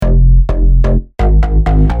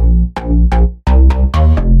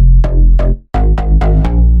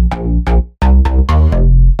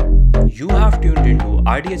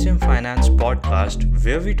RDHM Finance podcast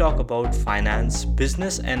where we talk about finance,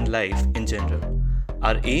 business, and life in general.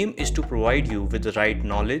 Our aim is to provide you with the right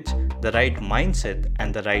knowledge, the right mindset,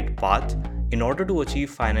 and the right path in order to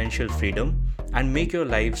achieve financial freedom and make your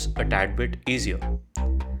lives a tad bit easier.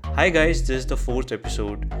 Hi guys, this is the fourth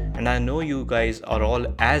episode, and I know you guys are all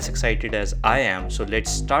as excited as I am, so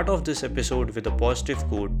let's start off this episode with a positive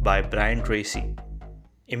quote by Brian Tracy.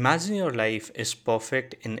 Imagine your life is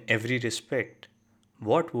perfect in every respect.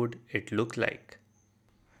 What would it look like?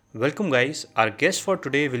 Welcome, guys. Our guest for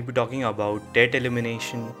today will be talking about debt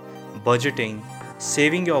elimination, budgeting,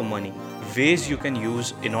 saving your money, ways you can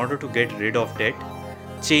use in order to get rid of debt,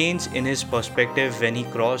 change in his perspective when he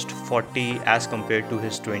crossed 40 as compared to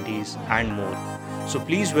his 20s, and more. So,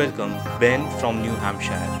 please welcome Ben from New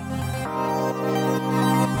Hampshire.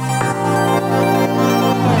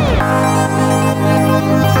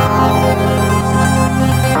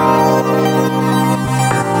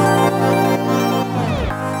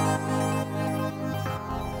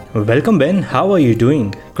 Welcome, Ben. How are you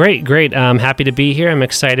doing? Great. I'm happy to be here. I'm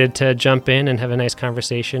excited to jump in and have a nice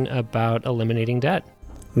conversation about eliminating debt.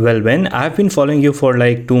 Well, Ben, I've been following you for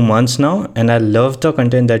like 2 months now, and I love the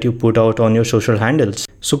content that you put out on your social handles.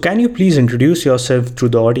 So can you please introduce yourself to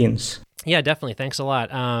the audience? Yeah, definitely. Thanks a lot.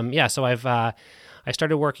 So I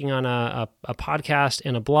started working on a podcast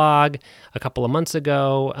and a blog a couple of months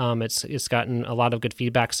ago. It's gotten a lot of good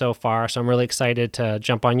feedback so far, so I'm really excited to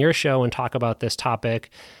jump on your show and talk about this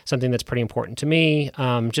topic, something that's pretty important to me.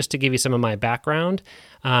 Just to give you some of my background,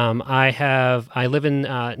 I live in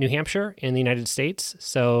New Hampshire in the United States,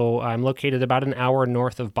 so I'm located about an hour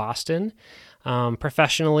north of Boston.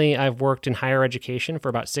 Professionally, I've worked in higher education for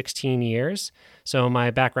about 16 years. So my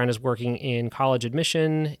background is working in college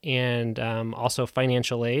admission and also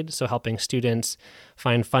financial aid, so helping students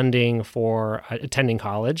find funding for attending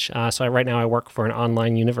college. Right now I work for an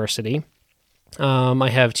online university. I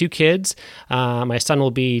have 2 kids. My son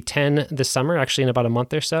will be 10 this summer, actually in about a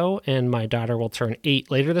month or so, and my daughter will turn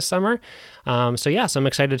 8 later this summer. So I'm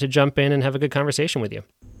excited to jump in and have a good conversation with you.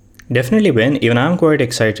 Definitely, Ben. Even I'm quite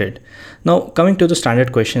excited. Now, coming to the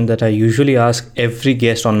standard question that I usually ask every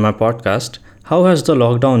guest on my podcast, how has the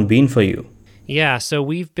lockdown been for you? Yeah, so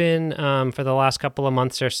we've been, for the last couple of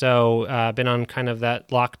months or so, been on kind of that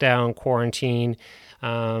lockdown quarantine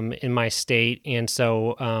in my state. And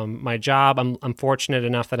so my job, I'm fortunate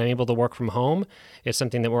enough that I'm able to work from home. It's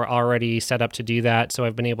something that we're already set up to do that. So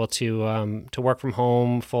I've been able to work from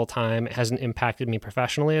home full time. It hasn't impacted me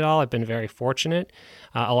professionally at all. I've been very fortunate.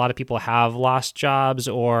 A lot of people have lost jobs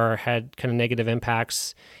or had kind of negative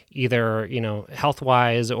impacts, either, health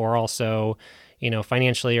wise or also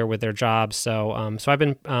financially or with their jobs. So I've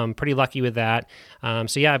been pretty lucky with that.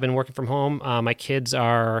 I've been working from home. My kids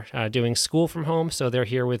are doing school from home, so they're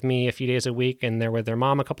here with me a few days a week, and they're with their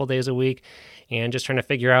mom a couple days a week, and just trying to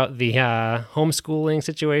figure out the homeschooling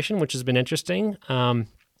situation, which has been interesting.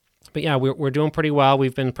 We're doing pretty well.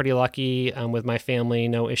 We've been pretty lucky with my family,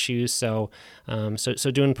 no issues. So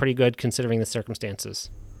doing pretty good considering the circumstances.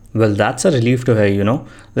 Well, that's a relief to hear,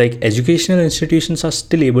 Like, educational institutions are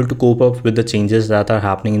still able to cope up with the changes that are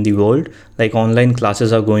happening in the world. Like, online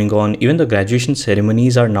classes are going on. Even the graduation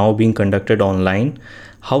ceremonies are now being conducted online.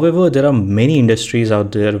 However, there are many industries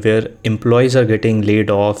out there where employees are getting laid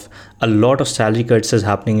off. A lot of salary cuts is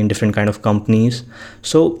happening in different kind of companies.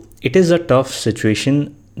 So it is a tough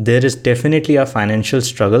situation. There is definitely a financial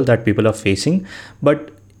struggle that people are facing,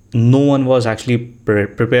 but no one was actually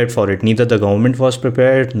prepared for it. Neither the government was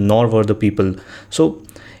prepared, nor were the people. So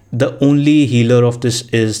the only healer of this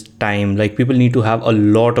is time. Like, people need to have a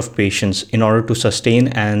lot of patience in order to sustain,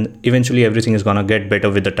 and eventually everything is gonna get better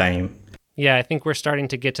with the time. Yeah, I think we're starting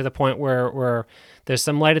to get to the point where there's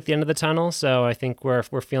some light at the end of the tunnel. So I think we're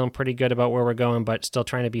feeling pretty good about where we're going, but still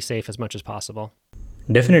trying to be safe as much as possible.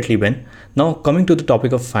 Definitely, Ben. Now, coming to the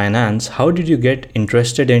topic of finance, how did you get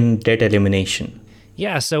interested in debt elimination?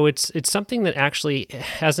 Yeah, so it's something that actually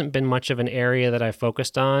hasn't been much of an area that I've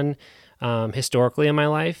focused on historically in my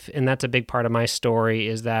life, and that's a big part of my story,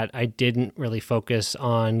 is that I didn't really focus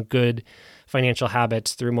on good financial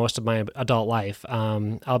habits through most of my adult life.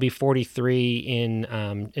 I'll be 43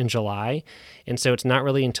 in July, and so it's not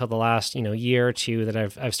really until the last year or two that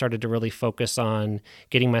I've started to really focus on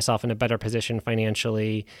getting myself in a better position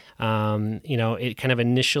financially. It kind of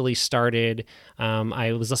initially started.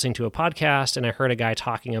 I was listening to a podcast and I heard a guy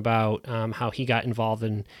talking about how he got involved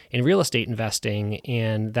in real estate investing,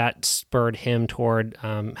 and that spurred him toward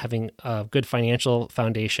having a good financial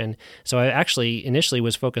foundation. So I actually initially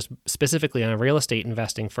was focused specifically on real estate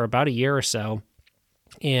investing for about a year or so.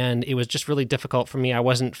 and it was just really difficult for me. I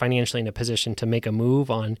wasn't financially in a position to make a move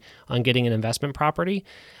on getting an investment property,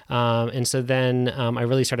 and so then I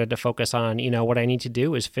really started to focus on, what I need to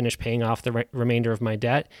do is finish paying off the remainder of my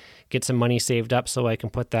debt, get some money saved up so I can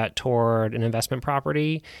put that toward an investment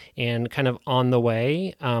property. And kind of on the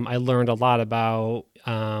way, I learned a lot about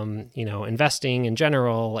investing in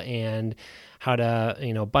general and how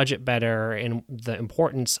to budget better and the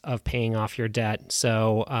importance of paying off your debt.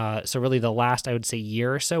 So really the last, I would say,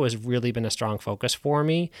 year or so has really been a strong focus for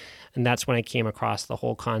me. And that's when I came across the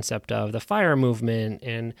whole concept of the FIRE movement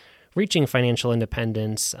and reaching financial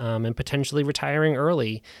independence, and potentially retiring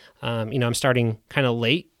early. I'm starting kind of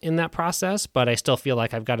late in that process, but I still feel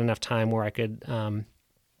like I've got enough time where I could,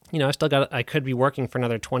 I could be working for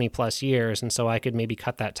another 20 plus years. And so I could maybe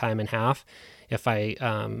cut that time in half if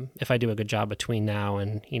I do a good job between now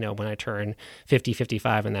and, when I turn 50,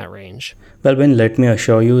 55 in that range. Well, Ben, let me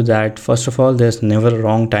assure you that first of all, there's never a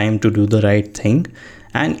wrong time to do the right thing.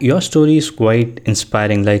 And your story is quite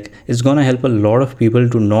inspiring. Like, it's going to help a lot of people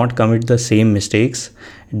to not commit the same mistakes.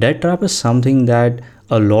 Debt trap is something that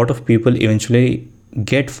a lot of people eventually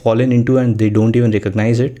get fallen into and they don't even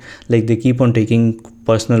recognize it. Like, they keep on taking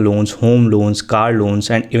personal loans, home loans, car loans,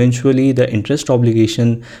 and eventually the interest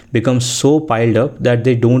obligation becomes so piled up that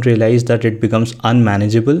they don't realize that it becomes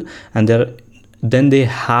unmanageable, and then they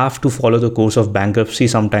have to follow the course of bankruptcy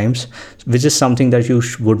sometimes, which is something that you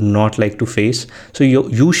would not like to face. So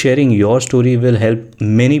you sharing your story will help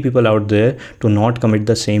many people out there to not commit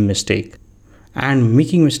the same mistake. And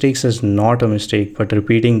making mistakes is not a mistake, but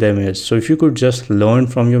repeating them is. So if you could just learn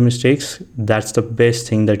from your mistakes, that's the best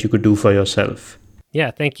thing that you could do for yourself. Yeah,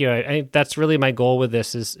 thank you. I that's really my goal with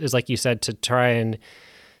this is like you said, to try and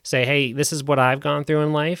say, hey, this is what I've gone through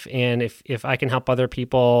in life, and if I can help other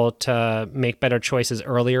people to make better choices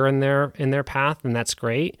earlier in their path, then that's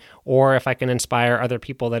great. Or if I can inspire other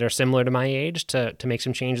people that are similar to my age to make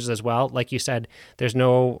some changes as well. Like you said, there's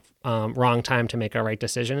no wrong time to make a right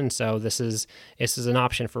decision, and so this is an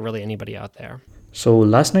option for really anybody out there. So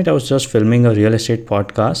last night I was just filming a real estate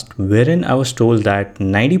podcast wherein I was told that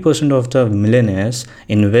 90% of the millionaires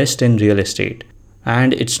invest in real estate.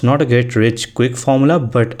 And it's not a get rich quick formula,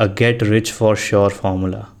 but a get rich for sure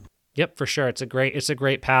formula. Yep, for sure. It's a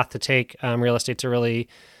great path to take. Real estate's a really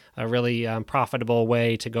profitable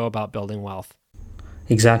way to go about building wealth.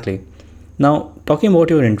 Exactly. Now, talking about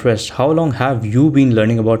your interest, how long have you been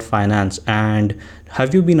learning about finance, and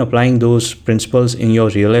have you been applying those principles in your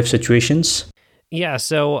real life situations? Yeah,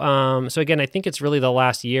 so again, I think it's really the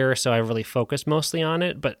last year or so I've really focused mostly on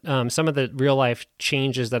it, but some of the real life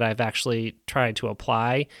changes that I've actually tried to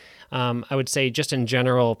apply, I would say just in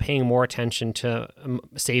general, paying more attention to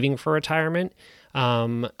saving for retirement.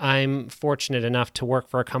 I'm fortunate enough to work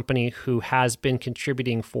for a company who has been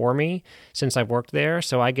contributing for me since I've worked there.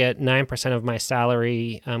 So I get 9% of my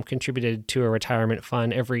salary contributed to a retirement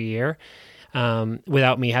fund every year.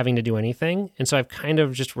 Without me having to do anything. And so I've kind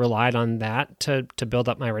of just relied on that to build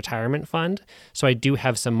up my retirement fund. So I do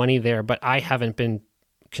have some money there, but I haven't been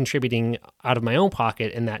contributing out of my own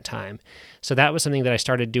pocket in that time. So that was something that I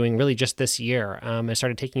started doing really just this year. I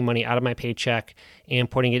started taking money out of my paycheck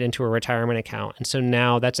and putting it into a retirement account. And so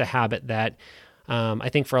now that's a habit that I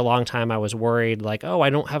think for a long time I was worried, like, oh, I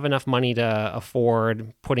don't have enough money to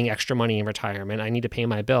afford putting extra money in retirement. I need to pay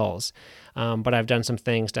my bills. But I've done some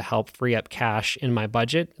things to help free up cash in my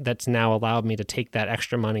budget that's now allowed me to take that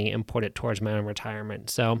extra money and put it towards my own retirement.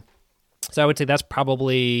 So I would say that's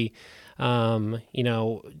probably, kind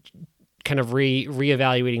of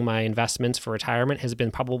reevaluating my investments for retirement has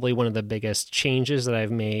been probably one of the biggest changes that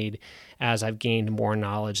I've made as I've gained more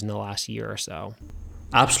knowledge in the last year or so.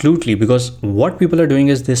 Absolutely, because what people are doing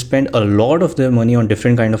is they spend a lot of their money on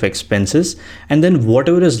different kind of expenses, and then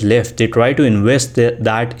whatever is left, they try to invest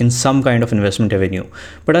that in some kind of investment avenue.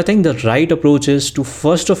 But I think the right approach is to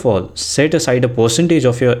first of all set aside a percentage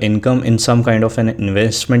of your income in some kind of an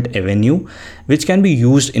investment avenue, which can be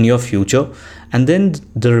used in your future, and then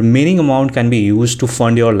the remaining amount can be used to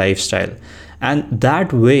fund your lifestyle. And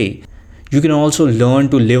that way, you can also learn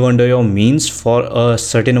to live under your means for a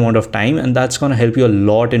certain amount of time, and that's going to help you a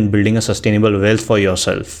lot in building a sustainable wealth for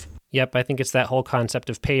yourself. Yep, I think it's that whole concept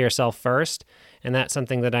of pay yourself first, and that's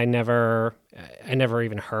something that I never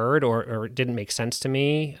even heard or didn't make sense to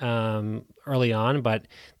me early on, but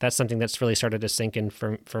that's something that's really started to sink in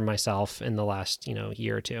for myself in the last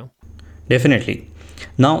year or two. Definitely.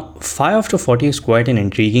 Now, 5 after 40 is quite an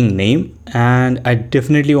intriguing name, and I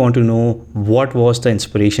definitely want to know what was the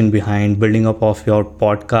inspiration behind building up of your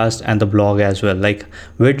podcast and the blog as well. Like,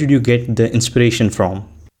 where did you get the inspiration from?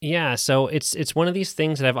 Yeah, so it's one of these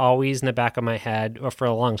things that I've always in the back of my head, or for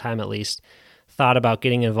a long time at least, thought about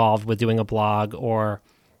getting involved with doing a blog or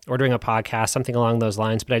doing a podcast, something along those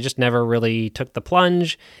lines, but I just never really took the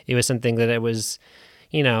plunge. It was something that it was,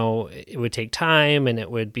 it would take time, and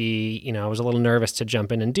it would be, I was a little nervous to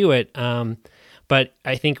jump in and do it. But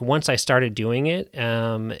I think once I started doing it,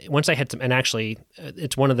 once I had some, and actually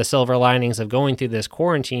it's one of the silver linings of going through this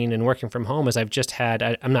quarantine and working from home is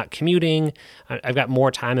I'm not commuting. I've got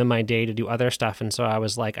more time in my day to do other stuff. And so I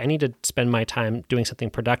was like, I need to spend my time doing something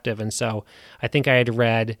productive. And so I think I had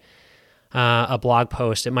read a blog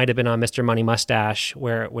post. It might have been on Mr. Money Mustache,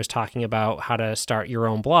 where it was talking about how to start your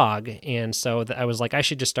own blog. And so I was like, I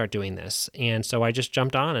should just start doing this. And so I just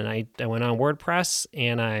jumped on, and I went on WordPress,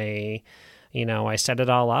 and I set it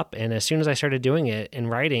all up. And as soon as I started doing it and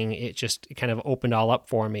writing, it kind of opened all up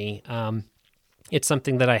for me. It's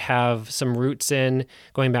something that I have some roots in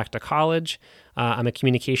going back to college. I'm a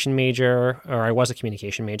communication major, or I was a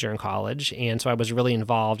communication major in college. And so I was really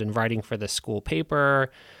involved in writing for the school paper.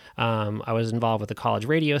 I was involved with the college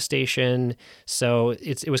radio station. So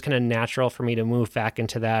it was kind of natural for me to move back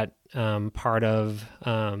into that part of,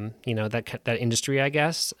 that industry, I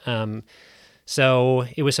guess. So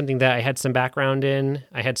it was something that I had some background in,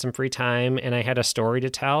 I had some free time, and I had a story to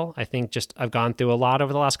tell. I think I've gone through a lot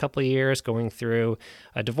over the last couple of years, going through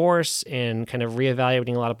a divorce and kind of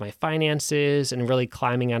reevaluating a lot of my finances and really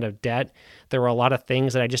climbing out of debt. There were a lot of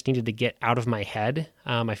things that I just needed to get out of my head.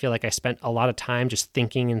 I feel like I spent a lot of time just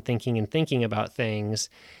thinking and thinking and thinking about things.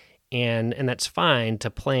 And that's fine to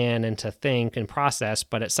plan and to think and process,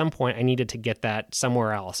 but at some point I needed to get that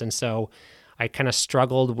somewhere else. And so I kind of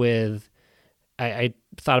struggled with, I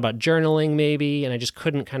thought about journaling maybe, and I just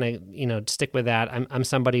couldn't kind of, stick with that. I'm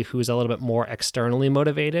somebody who's a little bit more externally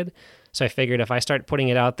motivated. So I figured if I start putting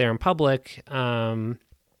it out there in public, and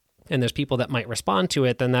there's people that might respond to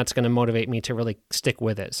it, then that's going to motivate me to really stick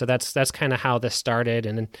with it. So that's kind of how this started.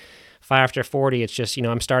 And then after 40, it's just,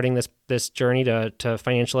 I'm starting this journey to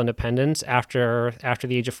financial independence after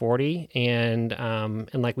the age of 40. And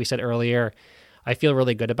like we said earlier, I feel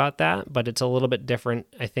really good about that, but it's a little bit different,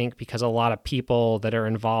 I think, because a lot of people that are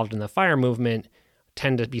involved in the FIRE movement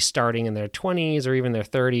tend to be starting in their 20s or even their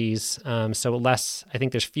 30s. So I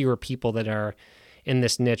think there's fewer people that are in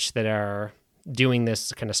this niche that are doing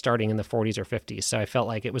this kind of starting in the 40s or 50s. So I felt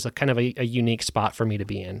like it was a kind of a unique spot for me to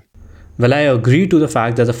be in. Well, I agree to the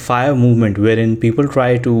fact that the FIRE movement, wherein people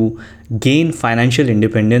try to gain financial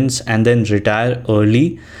independence and then retire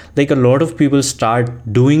early, like a lot of people start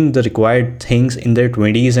doing the required things in their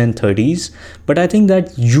 20s and 30s. But I think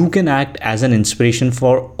that you can act as an inspiration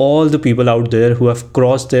for all the people out there who have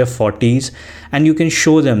crossed their 40s, and you can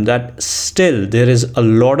show them that still there is a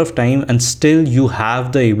lot of time and still you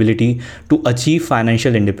have the ability to achieve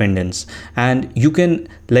financial independence. And you can,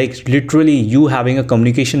 like, literally, you having a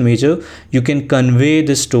communication major, you can convey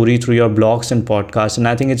this story through your blogs and podcasts, and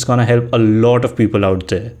I think it's going to help a lot of people out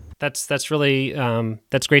there. That's really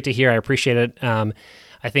that's great to hear. I appreciate it.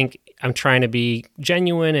 I think I'm trying to be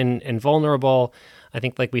genuine and vulnerable. I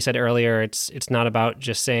think, like we said earlier, it's not about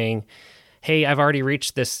just saying, hey, I've already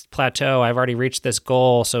reached this plateau, I've already reached this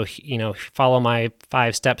goal, so follow my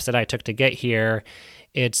 5 steps that I took to get here.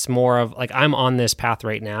 It's more of like, I'm on this path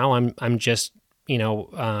right now. I'm just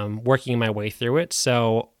working my way through it.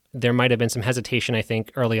 So there might have been some hesitation, I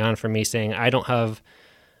think, early on for me, saying I don't have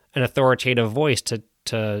an authoritative voice to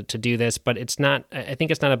do this, but it's not. I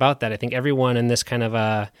think it's not about that. I think everyone in this kind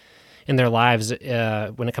of in their lives,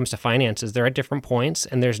 when it comes to finances, they're at different points,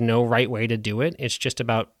 and there's no right way to do it. It's just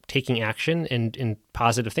about taking action and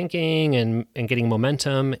positive thinking and getting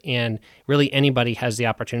momentum. And really, anybody has the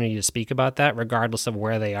opportunity to speak about that, regardless of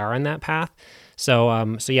where they are in that path.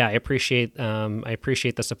 So yeah, I appreciate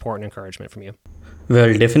the support and encouragement from you.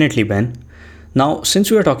 Well, definitely, Ben. Now, since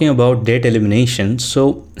we are talking about debt elimination,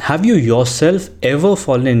 so have you yourself ever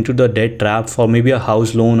fallen into the debt trap for maybe a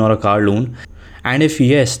house loan or a car loan? And if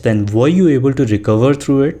yes, then were you able to recover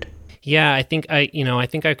through it? Yeah, I think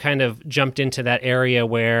I kind of jumped into that area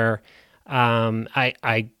where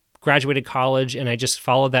I graduated college and I just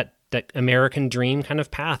followed that American dream kind of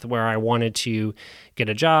path where I wanted to get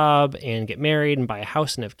a job and get married and buy a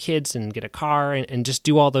house and have kids and get a car and just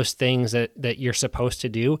do all those things that you're supposed to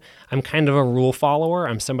do. I'm kind of a rule follower.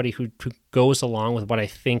 I'm somebody who goes along with what I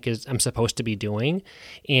think I'm supposed to be doing.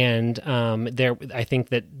 And I think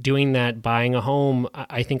that doing that, buying a home,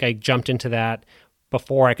 I think I jumped into that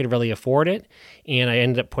before I could really afford it. And I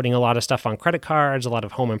ended up putting a lot of stuff on credit cards, a lot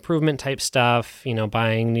of home improvement type stuff,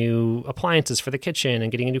 buying new appliances for the kitchen and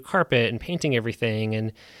getting a new carpet and painting everything.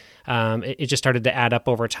 And it just started to add up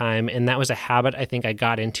over time. And that was a habit I think I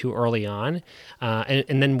got into early on.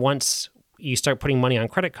 And then once you start putting money on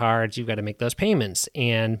credit cards, you've got to make those payments.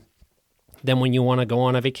 And Then when you want to go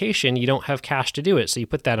on a vacation, you don't have cash to do it. So you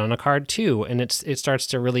put that on a card too. And it starts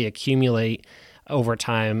to really accumulate over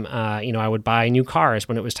time. I would buy new cars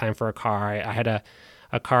when it was time for a car. I had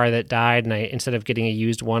a car that died, and instead of getting a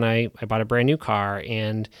used one, I bought a brand new car,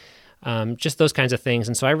 and just those kinds of things.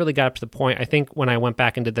 And so I really got up to the point, I think when I went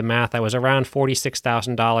back and did the math, I was around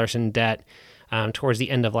 $46,000 in debt towards the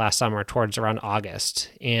end of last summer, towards around August.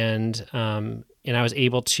 And I was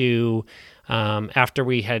able to,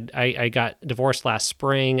 after I got divorced last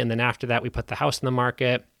spring, and then after that, we put the house in the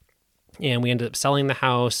market, and we ended up selling the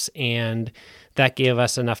house, and that gave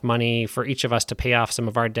us enough money for each of us to pay off some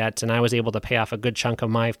of our debts. And I was able to pay off a good chunk of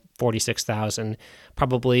my $46,000,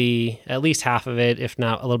 probably at least half of it, if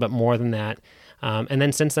not a little bit more than that. And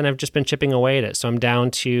then since then, I've just been chipping away at it. So I'm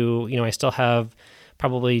down to, I still have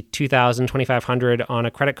probably $2,000, $2,500 on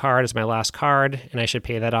a credit card as my last card, and I should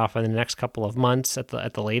pay that off in the next couple of months at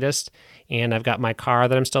the latest. And I've got my car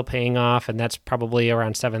that I'm still paying off, and that's probably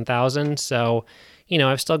around $7,000. So,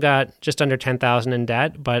 I've still got just under $10,000 in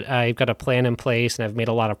debt, but I've got a plan in place, and I've made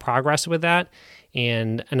a lot of progress with that.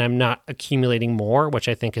 And I'm not accumulating more, which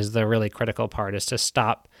I think is the really critical part, is to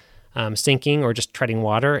stop sinking or just treading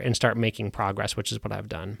water and start making progress, which is what I've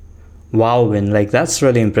done. Wow, Vin, that's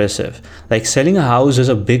really impressive. Selling a house is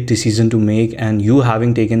a big decision to make, and you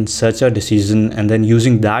having taken such a decision and then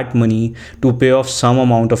using that money to pay off some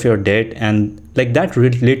amount of your debt, and that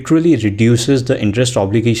literally reduces the interest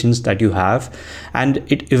obligations that you have, and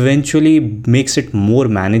it eventually makes it more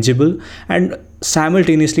manageable, and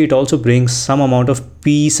simultaneously it also brings some amount of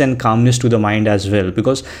peace and calmness to the mind as well,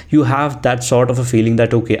 because you have that sort of a feeling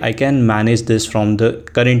that, okay, I can manage this from the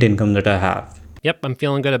current income that I have. Yep, I'm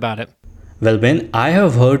feeling good about it. Well, Ben, I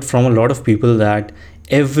have heard from a lot of people that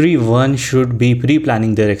everyone should be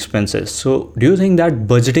pre-planning their expenses. So do you think that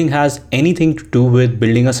budgeting has anything to do with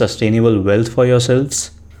building a sustainable wealth for yourselves?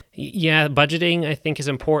 Yeah, budgeting I think is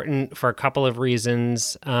important for a couple of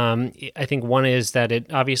reasons. I think one is that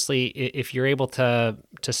it obviously, if you're able to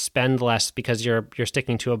spend less because you're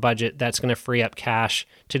sticking to a budget, that's going to free up cash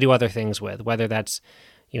to do other things with, whether that's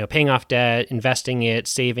paying off debt, investing it,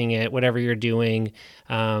 saving it, whatever you're doing.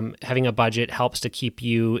 Having a budget helps to keep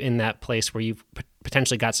you in that place where you've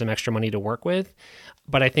potentially got some extra money to work with.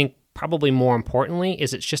 But I think probably more importantly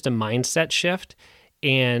is it's just a mindset shift.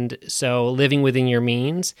 And so living within your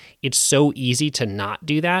means, it's so easy to not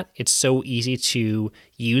do that. It's so easy to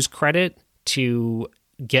use credit to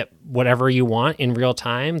get whatever you want in real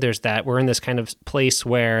time. We're in this kind of place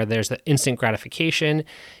where there's the instant gratification.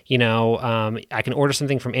 I can order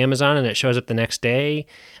something from Amazon and it shows up the next day.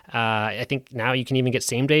 I think now you can even get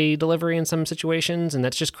same day delivery in some situations, and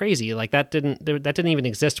that's just crazy. That didn't even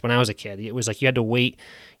exist when I was a kid. It was you had to wait,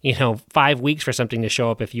 5 weeks for something to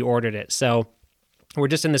show up if you ordered it. So we're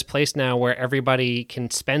just in this place now where everybody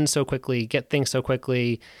can spend so quickly, get things so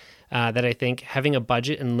quickly, that I think having a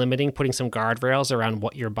budget and putting some guardrails around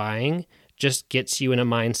what you're buying just gets you in a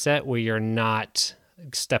mindset where you're not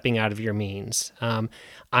stepping out of your means.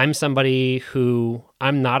 I'm somebody who,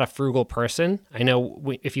 I'm not a frugal person. I know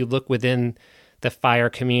if you look within the FIRE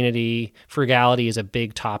community, frugality is a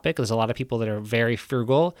big topic. There's a lot of people that are very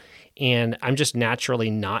frugal, and I'm just naturally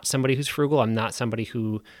not somebody who's frugal. I'm not somebody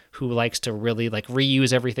who likes to really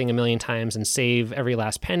reuse everything a million times and save every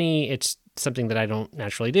last penny. It's something that I don't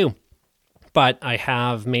naturally do. But I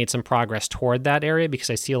have made some progress toward that area because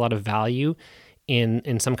I see a lot of value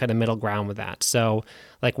in some kind of middle ground with that. So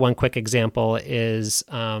one quick example is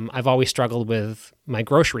I've always struggled with my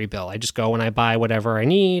grocery bill. I just go and I buy whatever I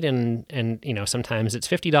need, and sometimes it's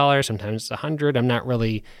 $50, sometimes it's $100. I'm not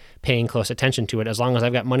really paying close attention to it. As long as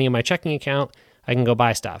I've got money in my checking account, I can go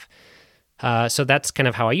buy stuff. So that's kind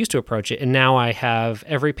of how I used to approach it. And now I have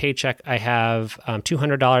every paycheck, I have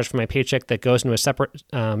 $200 for my paycheck that goes into a separate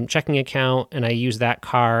checking account, and I use that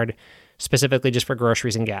card specifically just for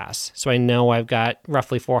groceries and gas. So I know I've got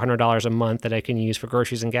roughly $400 a month that I can use for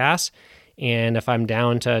groceries and gas. And if I'm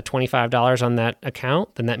down to $25 on that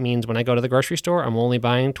account, then that means when I go to the grocery store, I'm only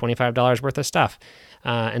buying $25 worth of stuff.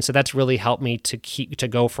 And so that's really helped me to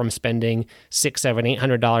go from spending $600,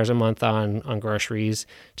 $700, $800 a month on groceries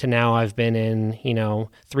to now I've been in, $300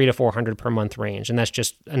 to $400 per month range. And that's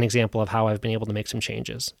just an example of how I've been able to make some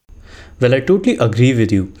changes. Well, I totally agree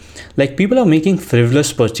with you. People are making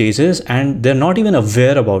frivolous purchases and they're not even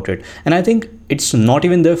aware about it. And I think it's not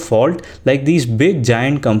even their fault. These big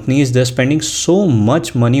giant companies, they're spending so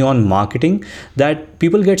much money on marketing that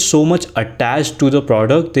people get so much attached to the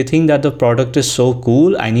product. They think that the product is so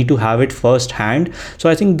cool, I need to have it firsthand. So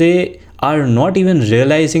I think they are not even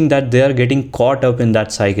realizing that they are getting caught up in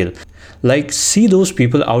that cycle. Like, see those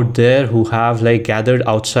people out there who have like gathered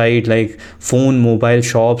outside like phone mobile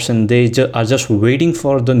shops, and they are just waiting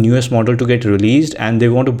for the newest model to get released and they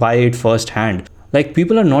want to buy it firsthand. Like,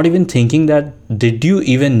 people are not even thinking that did you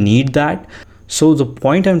even need that. So the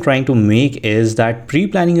point I'm trying to make is that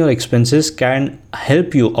pre-planning your expenses can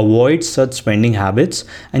help you avoid such spending habits,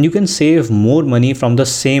 and you can save more money from the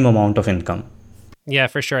same amount of income. Yeah,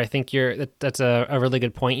 for sure. I think that's a really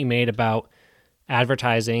good point you made about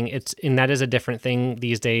advertising. And that is a different thing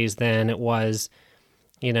these days than it was,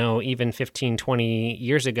 even 15, 20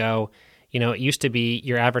 years ago. It used to be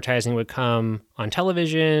your advertising would come on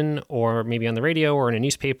television or maybe on the radio or in a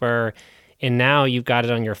newspaper. And now you've got it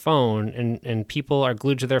on your phone, and people are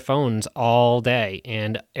glued to their phones all day.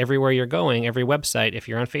 And everywhere you're going, every website, if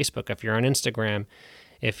you're on Facebook, if you're on Instagram,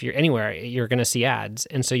 if you're anywhere, you're going to see ads.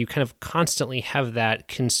 And so you kind of constantly have that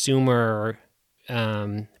consumer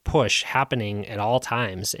push happening at all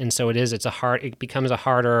times. And so it becomes a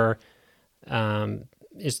harder,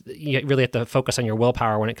 you really have to focus on your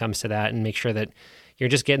willpower when it comes to that and make sure that you're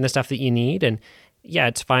just getting the stuff that you need. And yeah,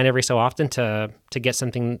 it's fine every so often to get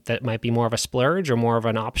something that might be more of a splurge or more of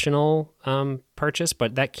an optional purchase,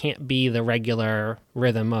 but that can't be the regular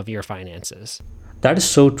rhythm of your finances. That is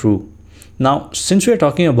so true. Now, since we are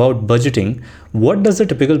talking about budgeting, what does a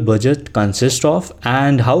typical budget consist of,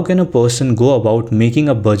 and how can a person go about making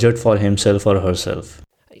a budget for himself or herself?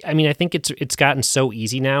 I mean, I think it's gotten so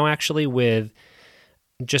easy now, actually, with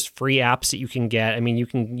just free apps that you can get. I mean, you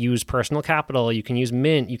can use Personal Capital, you can use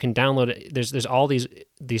Mint, you can download it. There's all these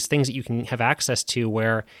things that you can have access to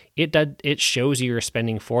where it shows you your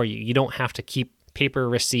spending for you. You don't have to keep paper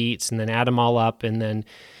receipts and then add them all up and then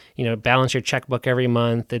balance your checkbook every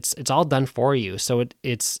month. It's all done for you. So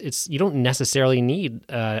it's you don't necessarily need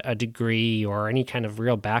a degree or any kind of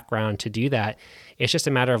real background to do that. It's just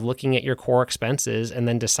a matter of looking at your core expenses and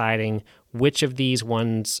then deciding which of these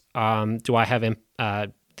ones do I have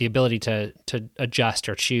the ability to adjust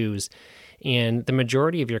or choose. And the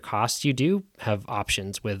majority of your costs, you do have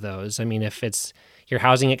options with those. I mean, if it's your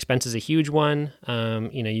housing expense is a huge one,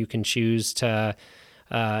 you can choose to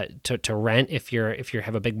rent. If you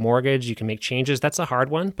have a big mortgage, you can make changes. That's a hard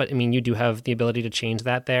one, but I mean, you do have the ability to change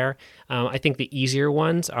that there. I think the easier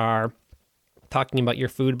ones are talking about your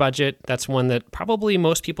food budget. That's one that probably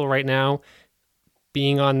most people right now,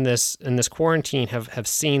 being in this quarantine, have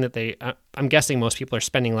seen that I'm guessing most people are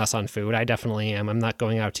spending less on food. I definitely am. I'm not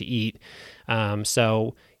going out to eat.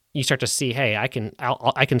 So you start to see, hey, I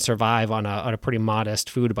can survive on a pretty modest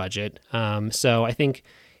food budget. So I think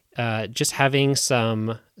just having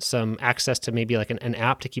some access to maybe like an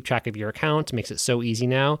app to keep track of your account makes it so easy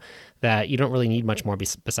now that you don't really need much more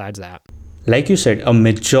besides that. Like you said, a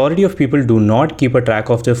majority of people do not keep a track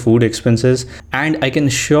of their food expenses, and I can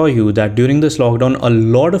assure you that during this lockdown, a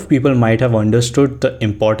lot of people might have understood the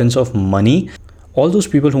importance of money. All those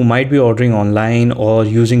people who might be ordering online or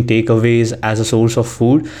using takeaways as a source of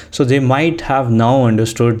food, so they might have now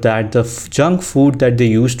understood that the junk food that they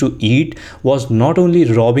used to eat was not only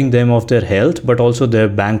robbing them of their health but also their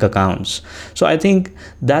bank accounts. So I think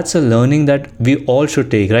that's a learning that we all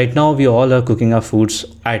should take. Right now we all are cooking our foods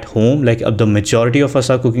at home, like the majority of us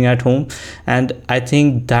are cooking at home, and I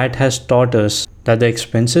think that has taught us that the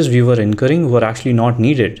expenses we were incurring were actually not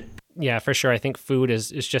needed. Yeah, for sure. I think food is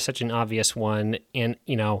just such an obvious one. And,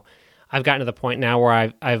 I've gotten to the point now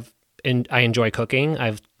where I enjoy cooking.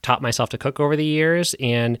 I've taught myself to cook over the years,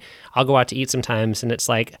 and I'll go out to eat sometimes. And it's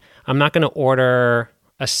like, I'm not going to order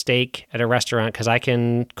a steak at a restaurant because I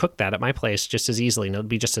can cook that at my place just as easily and it'll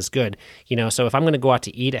be just as good. So if I'm going to go out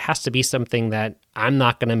to eat, it has to be something that I'm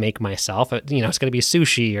not going to make myself. It's going to be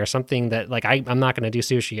sushi or something that like I'm not going to do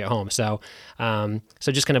sushi at home. So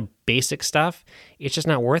just kind of basic stuff. It's just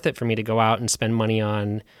not worth it for me to go out and spend money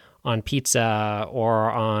on pizza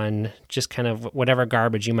or on just kind of whatever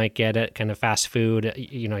garbage you might get at kind of fast food.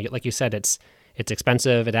 Like you said, it's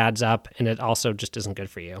expensive, it adds up, and it also just isn't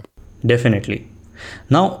good for you. Definitely.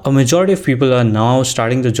 Now, a majority of people are now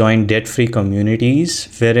starting to join debt-free communities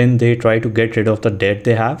wherein they try to get rid of the debt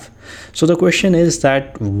they have. So the question is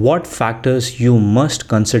that what factors you must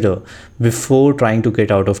consider before trying to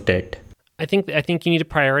get out of debt? I think you need to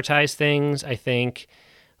prioritize things. I think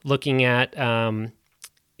looking at,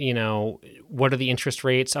 what are the interest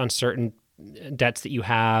rates on certain debts that you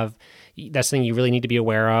have. That's something you really need to be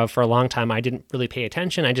aware of. For a long time, I didn't really pay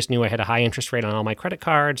attention. I just knew I had a high interest rate on all my credit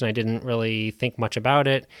cards, and I didn't really think much about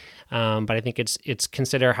it. But I think it's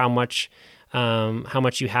consider how much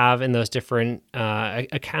you have in those different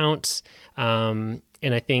accounts. And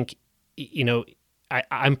I think,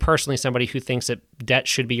 I'm personally somebody who thinks that debt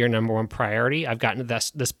should be your number one priority. I've gotten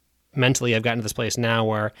to this mentally, I've gotten to this place now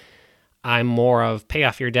where I'm more of pay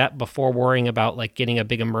off your debt before worrying about like getting a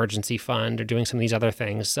big emergency fund or doing some of these other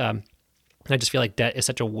things. I just feel like debt is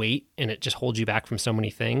such a weight and it just holds you back from so many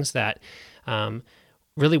things that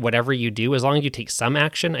really whatever you do, as long as you take some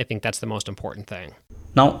action, I think that's the most important thing.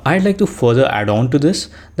 Now, I'd like to further add on to this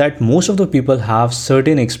that most of the people have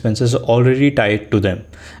certain expenses already tied to them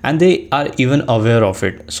and they are even aware of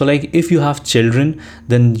it. So, like if you have children,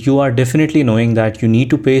 then you are definitely knowing that you need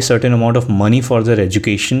to pay a certain amount of money for their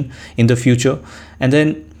education in the future. And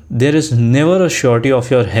then there is never a surety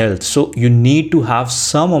of your health, so you need to have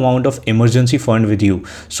some amount of emergency fund with you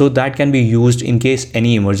so that can be used in case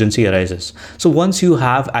any emergency arises. So once you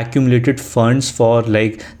have accumulated funds for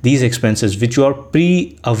like these expenses which you are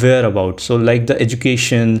pre-aware about, so like the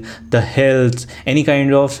education, the health, any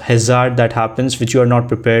kind of hazard that happens which you are not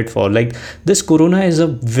prepared for, like this corona is a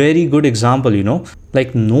very good example,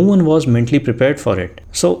 like no one was mentally prepared for it.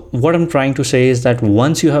 So what I'm trying to say is that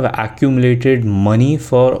once you have accumulated money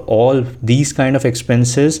for all these kind of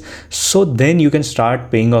expenses, so then you can start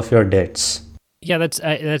paying off your debts. Yeah, that's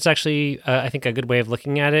actually I think a good way of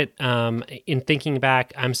looking at it. In thinking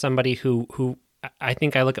back, I'm somebody who I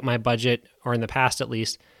think I look at my budget, or in the past at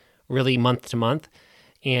least, really month to month,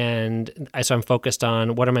 and so I'm focused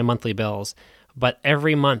on what are my monthly bills. But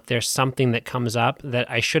every month there's something that comes up that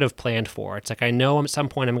I should have planned for. It's like I know at some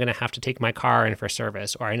point I'm going to have to take my car in for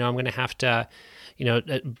service, or I know I'm going to have to,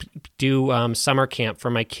 do summer camp for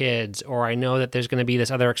my kids, or I know that there's going to be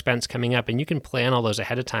this other expense coming up, and you can plan all those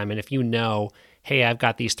ahead of time. And if you know, hey, I've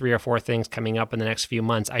got these 3 or 4 things coming up in the next few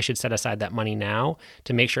months, I should set aside that money now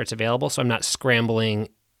to make sure it's available, so I'm not scrambling,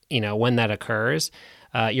 when that occurs.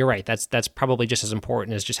 You're right. That's probably just as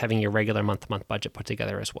important as just having your regular month-to-month budget put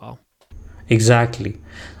together as well. Exactly.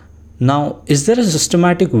 Now, is there a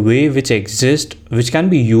systematic way which exists which can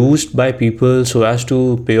be used by people so as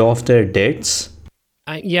to pay off their debts?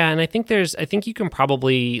 Yeah, and I think you can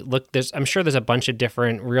probably look. I'm sure there's a bunch of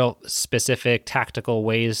different, real specific, tactical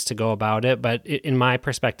ways to go about it. But in my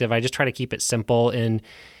perspective, I just try to keep it simple. And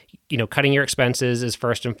cutting your expenses is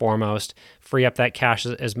first and foremost. Free up that cash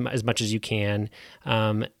as much as you can,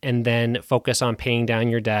 and then focus on paying down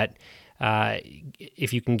your debt.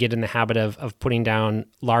 If you can get in the habit of putting down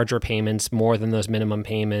larger payments, more than those minimum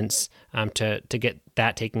payments, to get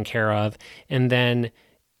that taken care of, and then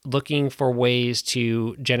looking for ways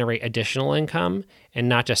to generate additional income and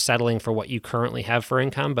not just settling for what you currently have for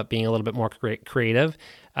income, but being a little bit more creative.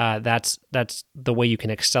 That's the way you can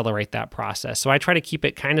accelerate that process. So I try to keep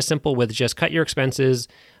it kind of simple with just cut your expenses,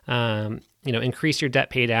 increase your debt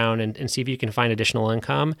pay down and see if you can find additional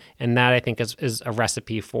income. And that I think is a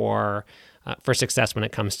recipe for success when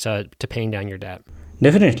it comes to paying down your debt.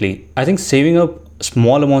 Definitely. I think saving up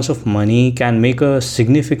small amounts of money can make a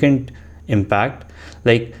significant impact.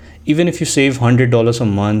 Like even if you save $100 a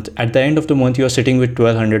month, at the end of the month you are sitting with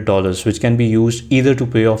 $1,200, which can be used either to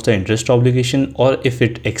pay off the interest obligation, or if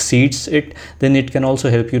it exceeds it, then it can also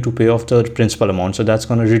help you to pay off the principal amount. So that's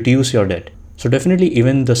going to reduce your debt. So definitely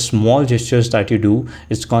even the small gestures that you do,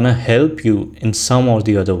 it's going to help you in some or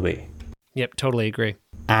the other way. Yep, totally agree.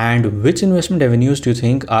 And which investment avenues do you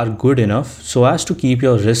think are good enough so as to keep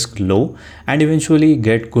your risk low and eventually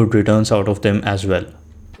get good returns out of them as well?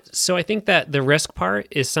 So I think that the risk part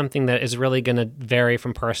is something that is really going to vary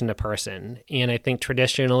from person to person. And I think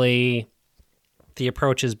traditionally the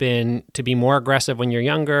approach has been to be more aggressive when you're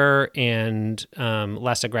younger and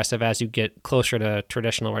less aggressive as you get closer to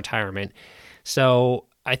traditional retirement. So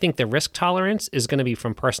I think the risk tolerance is going to be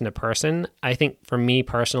from person to person. I think for me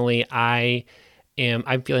personally, I'm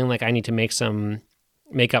feeling like I need to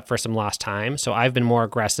make up for some lost time. So I've been more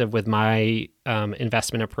aggressive with my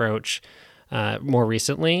investment approach more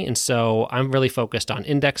recently. And so I'm really focused on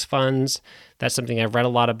index funds. That's something I've read a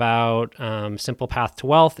lot about. Simple Path to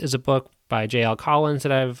Wealth is a book by J.L. Collins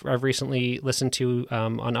that I've recently listened to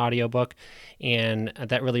on audiobook. And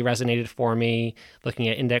that really resonated for me, looking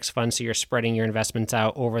at index funds. So you're spreading your investments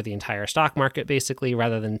out over the entire stock market, basically,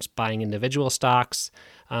 rather than buying individual stocks.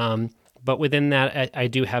 But within that, I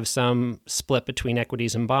do have some split between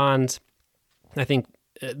equities and bonds. I think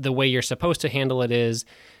the way you're supposed to handle it is,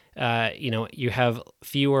 you have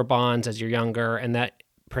fewer bonds as you're younger, and that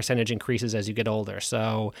percentage increases as you get older.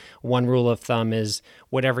 So one rule of thumb is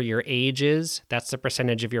whatever your age is, that's the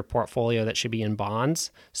percentage of your portfolio that should be in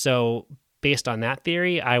bonds. So based on that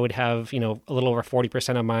theory, I would have, a little over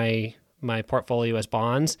 40% of my portfolio as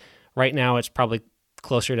bonds. Right now, it's probably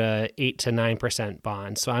closer to 8 to 9%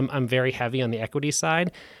 bonds. So I'm very heavy on the equity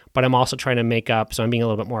side, but I'm also trying to make up. So I'm being a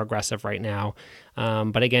little bit more aggressive right now.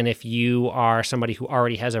 But again, if you are somebody who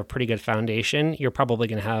already has a pretty good foundation, you're probably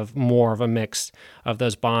going to have more of a mix of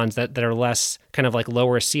those bonds that are less kind of like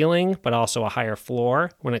lower ceiling, but also a higher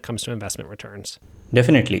floor when it comes to investment returns.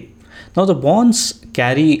 Definitely. Now, the bonds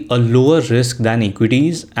carry a lower risk than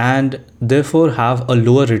equities and therefore have a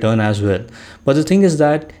lower return as well. But the thing is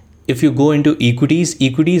that if you go into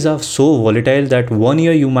equities are so volatile that one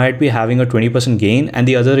year you might be having a 20% gain and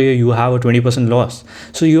the other year you have a 20% loss.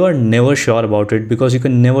 So you are never sure about it because you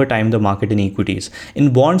can never time the market in equities.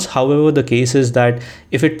 In bonds, however, the case is that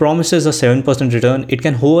if it promises a 7% return, it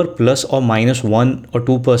can hover plus or minus 1 or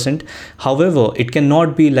 2%. However, it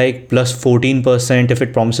cannot be like plus 14% if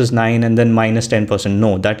it promises 9 and then minus 10%.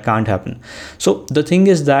 No, that can't happen. So the thing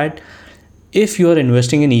is that if you are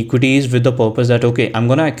investing in equities with the purpose that, okay, I'm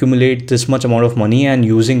going to accumulate this much amount of money and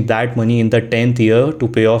using that money in the 10th year to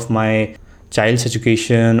pay off my child's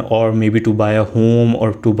education or maybe to buy a home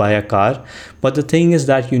or to buy a car. But the thing is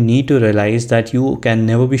that you need to realize that you can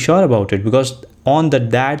never be sure about it because on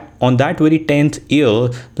that very 10th year,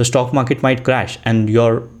 the stock market might crash and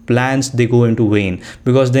your plans, they go into vain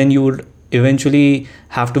because then you would eventually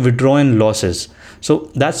have to withdraw in losses.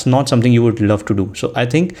 So that's not something you would love to do. So I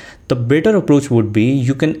think the better approach would be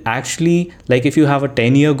you can actually, like if you have a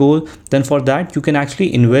 10-year goal, then for that you can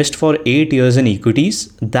actually invest for 8 years in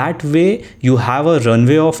equities. That way you have a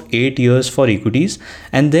runway of 8 years for equities,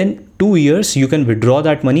 and then 2 years you can withdraw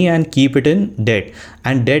that money and keep it in debt,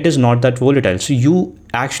 and debt is not that volatile. So you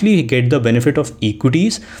actually get the benefit of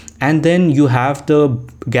equities, and then you have the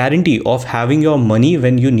guarantee of having your money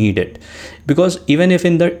when you need it. Because even if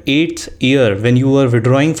in the 8th year when you were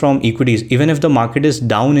withdrawing from equities, even if the market is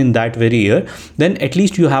down in that very year, then at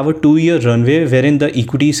least you have a 2-year runway wherein the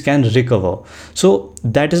equities can recover. So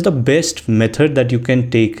that is the best method that you can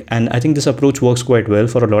take, and I think this approach works quite well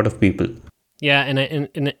for a lot of people. Yeah, and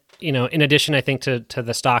in addition, I think to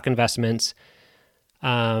the stock investments,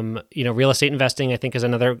 real estate investing, I think, is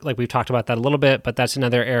another, like we've talked about that a little bit, but that's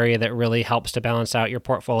another area that really helps to balance out your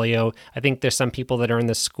portfolio. I think there's some people that are in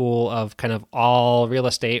the school of kind of all real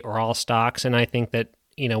estate or all stocks. And I think that,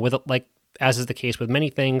 with like, as is the case with many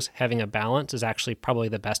things, having a balance is actually probably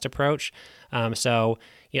the best approach. I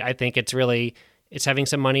think it's having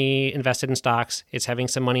some money invested in stocks, it's having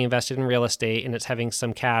some money invested in real estate, and it's having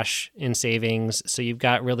some cash in savings. So you've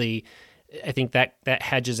got really, I think that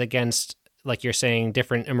hedges against, like you're saying,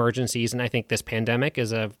 different emergencies. And I think this pandemic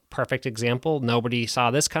is a perfect example. Nobody saw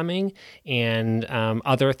this coming, and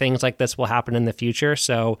other things like this will happen in the future.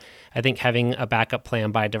 So I think having a backup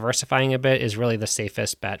plan by diversifying a bit is really the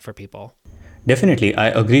safest bet for people. Definitely, I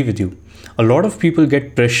agree with you. A lot of people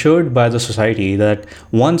get pressured by the society that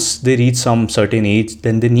once they reach some certain age,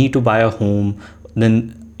 then they need to buy a home.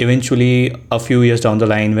 Then eventually, a few years down the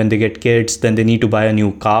line, when they get kids, then they need to buy a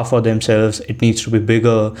new car for themselves. It needs to be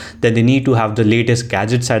bigger. Then they need to have the latest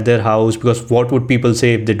gadgets at their house, because what would people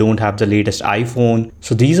say if they don't have the latest iPhone?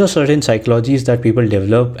 So these are certain psychologies that people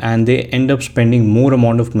develop, and they end up spending more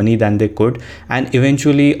amount of money than they could. And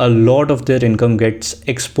eventually a lot of their income gets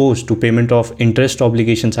exposed to payment of interest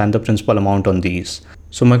obligations and the principal amount on these.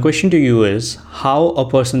 So my question to you is, how a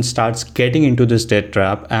person starts getting into this debt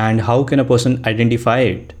trap, and how can a person identify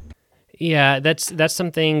it? Yeah, that's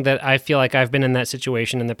something that I feel like I've been in that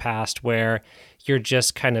situation in the past, where you're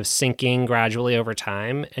just kind of sinking gradually over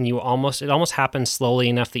time, and it almost happens slowly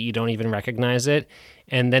enough that you don't even recognize it.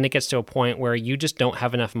 And then it gets to a point where you just don't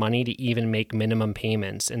have enough money to even make minimum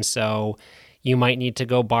payments. And so you might need to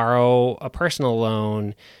go borrow a personal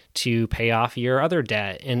loan to pay off your other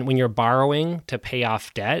debt. And when you're borrowing to pay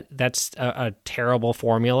off debt, that's a terrible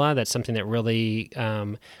formula. That's something that really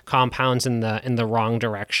compounds in the wrong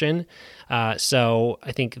direction. So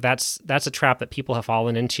I think that's a trap that people have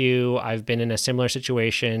fallen into. I've been in a similar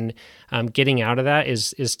situation. Getting out of that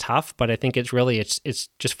is tough, but I think it's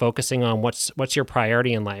just focusing on what's your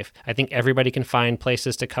priority in life. I think everybody can find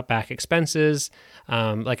places to cut back expenses.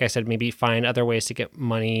 Like I said, maybe find other ways to get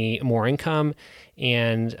more income,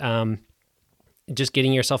 and just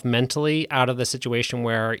getting yourself mentally out of the situation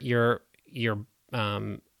where you're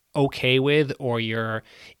okay with, or you're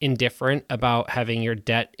indifferent about having your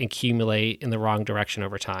debt accumulate in the wrong direction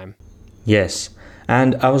over time. Yes.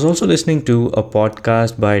 And I was also listening to a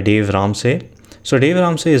podcast by Dave Ramsey. So Dave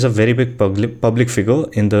Ramsey is a very big public figure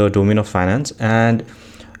in the domain of finance. And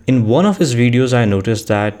in one of his videos, I noticed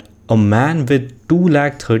that a man with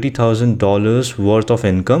 $230,000 worth of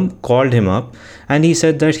income called him up, and he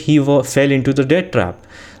said that he fell into the debt trap.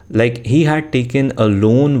 Like he had taken a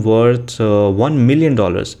loan worth $1 million,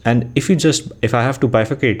 and if I have to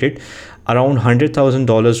bifurcate it, around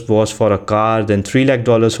 $100,000 was for a car, then $3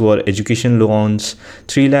 lakh were education loans,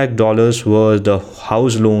 $3 lakh was the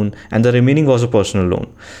house loan, and the remaining was a personal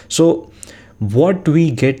loan. So what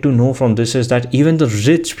we get to know from this is that even the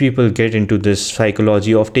rich people get into this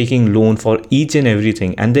psychology of taking loan for each and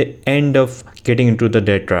everything, and they end up getting into the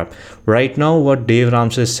debt trap. Right now, what Dave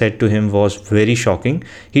Ramsey said to him was very shocking.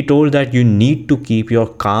 He told that you need to keep your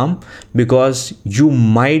calm because you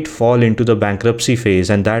might fall into the bankruptcy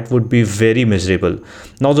phase, and that would be very miserable.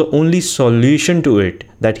 Now the only solution to it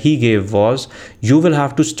that he gave was you will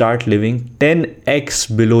have to start living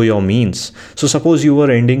 10x below your means. So suppose you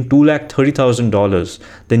were ending $230,000,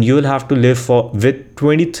 then you will have to live for with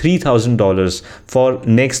 $23,000 for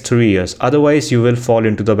next 3 years. Otherwise, you will fall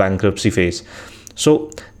into the bankruptcy phase.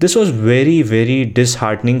 So this was very, very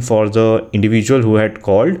disheartening for the individual who had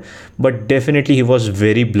called, but definitely he was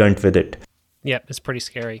very blunt with it. Yep, it's pretty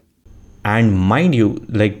scary. And mind you,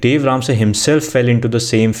 like Dave Ramsey himself fell into the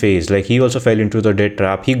same phase. Like he also fell into the debt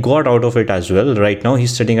trap. He got out of it as well. Right now,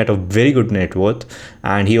 he's sitting at a very good net worth,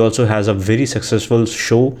 and he also has a very successful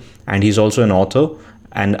show. And he's also an author,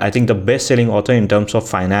 and I think the best-selling author in terms of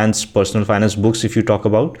finance, personal finance books, if you talk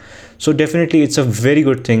about. So definitely, it's a very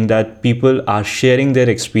good thing that people are sharing their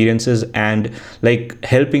experiences and like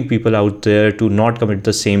helping people out there to not commit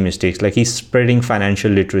the same mistakes. Like he's spreading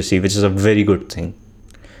financial literacy, which is a very good thing.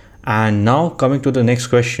 And now coming to the next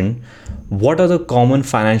question, what are the common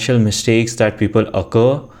financial mistakes that people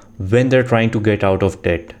occur when they're trying to get out of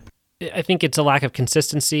debt? I think it's a lack of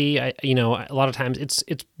consistency. A lot of times it's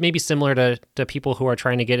maybe similar to people who are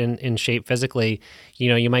trying to get in shape physically.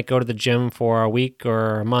 You might go to the gym for a week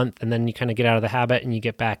or a month, and then you kind of get out of the habit and you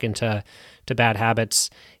get back into bad habits.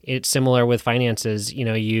 It's similar with finances.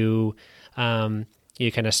 You kind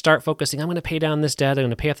of start focusing, I'm going to pay down this debt, I'm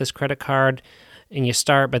going to pay off this credit card. And you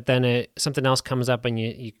start, but then something else comes up and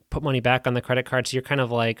you put money back on the credit card. So you're kind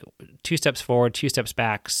of like 2 steps forward, 2 steps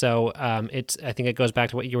back. So I think it goes back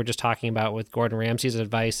to what you were just talking about with Gordon Ramsay's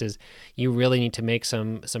advice is you really need to make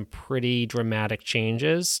some pretty dramatic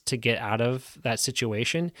changes to get out of that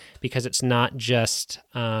situation, because it's not just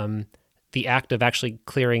the act of actually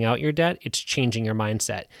clearing out your debt, it's changing your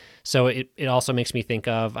mindset. So it also makes me think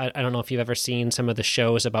of, I don't know if you've ever seen some of the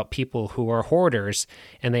shows about people who are hoarders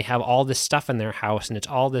and they have all this stuff in their house and it's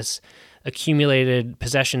all this accumulated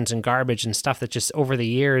possessions and garbage and stuff that just over the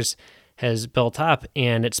years has built up,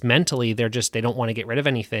 and it's mentally, they don't want to get rid of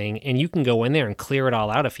anything. And you can go in there and clear it all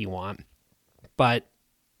out if you want. But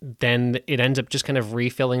then it ends up just kind of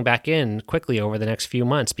refilling back in quickly over the next few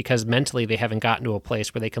months because mentally they haven't gotten to a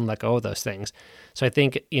place where they can let go of those things. So I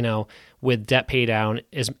think, with debt pay down,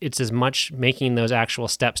 it's as much making those actual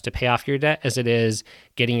steps to pay off your debt as it is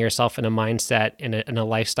getting yourself in a mindset and a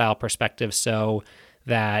lifestyle perspective so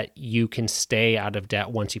that you can stay out of debt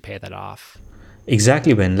once you pay that off.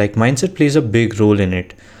 Exactly, Ben. Like mindset plays a big role in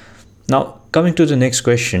it. Now, coming to the next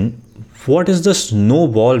question, what is the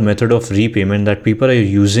snowball method of repayment that people are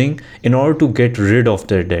using in order to get rid of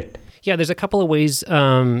their debt? Yeah, there's a couple of ways,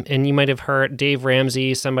 and you might have heard Dave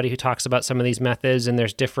Ramsey, somebody who talks about some of these methods, and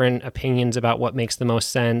there's different opinions about what makes the most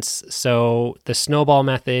sense. So the snowball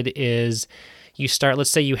method is you start, let's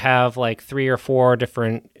say you have like 3 or 4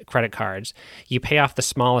 different credit cards. You pay off the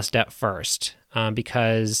smallest debt first,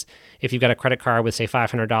 because if you've got a credit card with, say,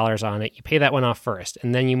 $500 on it, you pay that one off first,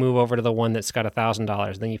 and then you move over to the one that's got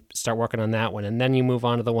 $1,000. Then you start working on that one, and then you move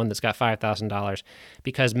on to the one that's got $5,000,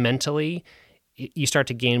 because mentally you start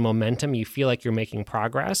to gain momentum. You feel like you're making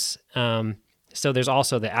progress. So there's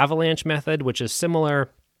also the avalanche method, which is similar,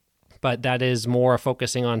 but that is more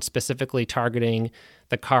focusing on specifically targeting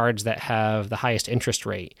the cards that have the highest interest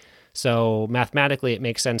rate. So mathematically, it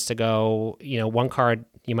makes sense to go, one card,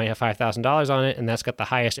 you might have $5,000 on it, and that's got the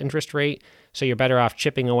highest interest rate. So you're better off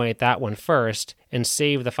chipping away at that one first and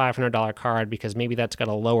save the $500 card because maybe that's got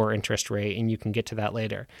a lower interest rate and you can get to that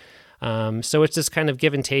later. So it's this kind of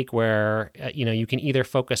give and take where, you can either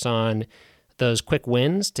focus on those quick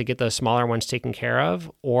wins to get those smaller ones taken care of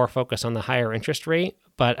or focus on the higher interest rate.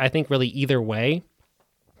 But I think really either way,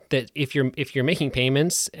 that if you're making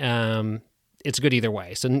payments, it's good either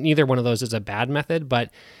way. So neither one of those is a bad method,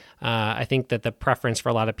 but I think that the preference for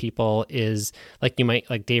a lot of people is like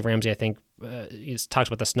Dave Ramsey, I think he talks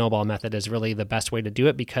about the snowball method is really the best way to do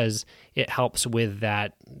it because it helps with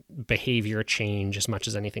that behavior change as much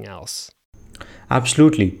as anything else.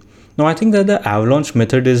 Absolutely. Now, I think that the avalanche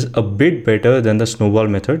method is a bit better than the snowball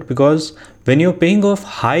method because when you're paying off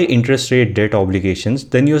high interest rate debt obligations,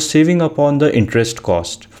 then you're saving up on the interest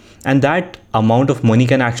cost. And that amount of money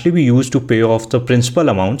can actually be used to pay off the principal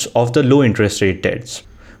amounts of the low interest rate debts.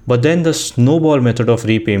 But then the snowball method of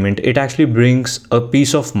repayment, it actually brings a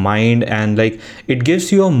peace of mind, and like it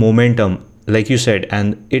gives you a momentum, like you said,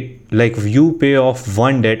 and it like you pay off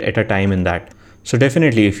one debt at a time in that. So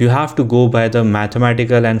definitely, if you have to go by the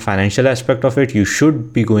mathematical and financial aspect of it, you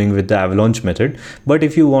should be going with the avalanche method. But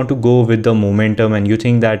if you want to go with the momentum and you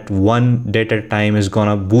think that one debt at a time is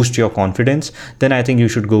gonna boost your confidence, then I think you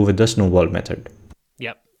should go with the snowball method.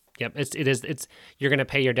 Yep. Yep. It's you're going to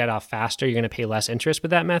pay your debt off faster. You're going to pay less interest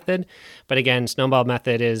with that method. But again, snowball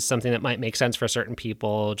method is something that might make sense for certain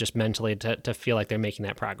people just mentally to feel like they're making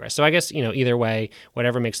that progress. So I guess, either way,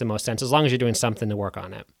 whatever makes the most sense, as long as you're doing something to work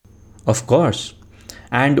on it. Of course.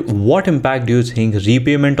 And what impact do you think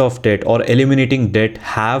repayment of debt or eliminating debt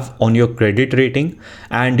have on your credit rating?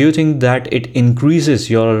 And do you think that it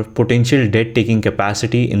increases your potential debt taking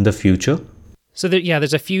capacity in the future? So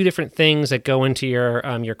there's a few different things that go into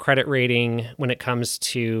your credit rating when it comes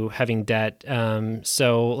to having debt.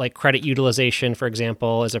 So like credit utilization, for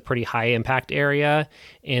example, is a pretty high impact area,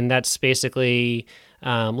 and that's basically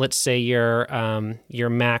let's say your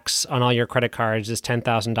max on all your credit cards is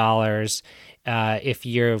 $10,000. If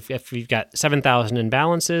you've got 7,000 in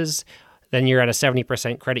balances, then you're at a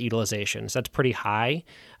 70% credit utilization. So that's pretty high.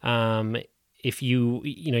 If you're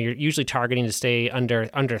usually targeting to stay under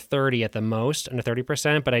 30 at the most, under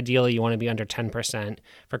 30%, but ideally you want to be under 10%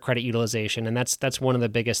 for credit utilization. And that's one of the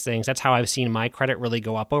biggest things. That's how I've seen my credit really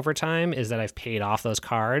go up over time, is that I've paid off those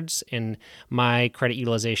cards and my credit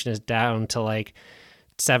utilization is down to like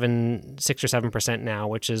 6 or 7% now,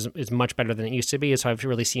 which is much better than it used to be. So I've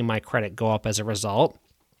really seen my credit go up as a result.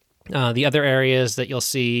 The other areas that you'll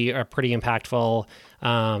see are pretty impactful.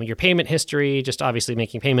 Your payment history, just obviously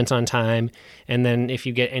making payments on time. And then if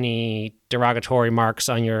you get any derogatory marks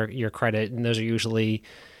on your credit, and those are usually,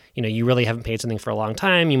 you really haven't paid something for a long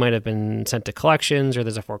time. You might have been sent to collections, or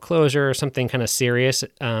there's a foreclosure or something kind of serious.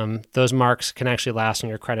 Those marks can actually last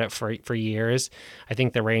on your credit for years. I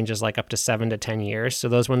think the range is like up to 7 to 10 years. So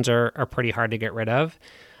those ones are pretty hard to get rid of.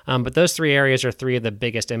 But those three areas are three of the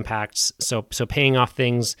biggest impacts. So paying off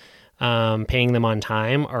things, paying them on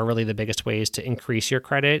time are really the biggest ways to increase your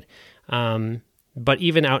credit. But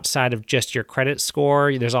even outside of just your credit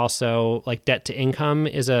score, there's also like debt to income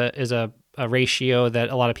is a ratio that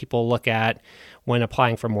a lot of people look at when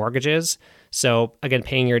applying for mortgages. So again,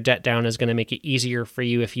 paying your debt down is going to make it easier for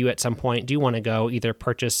you if you at some point do want to go either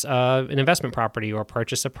purchase an investment property or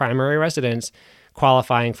purchase a primary residence.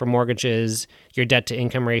 Qualifying for mortgages, your debt to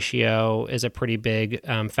income ratio is a pretty big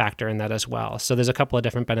factor in that as well. So there's a couple of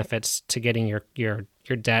different benefits to getting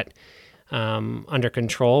your debt under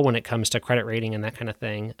control when it comes to credit rating and that kind of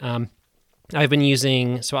thing. I've been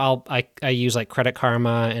using, I use like Credit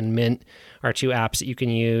Karma and Mint are two apps that you can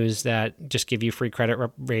use that just give you free credit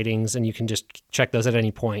ratings, and you can just check those at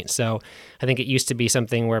any point. So I think it used to be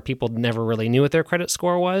something where people never really knew what their credit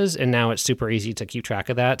score was, and now it's super easy to keep track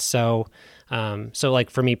of that. So like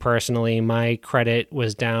for me personally, my credit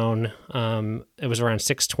was down, it was around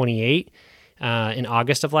 628 in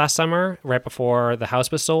August of last summer, right before the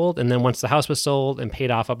house was sold. And then once the house was sold and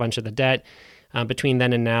paid off a bunch of the debt, between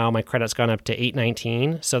then and now, my credit's gone up to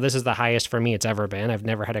 819. So this is the highest for me it's ever been. I've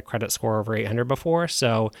never had a credit score over 800 before.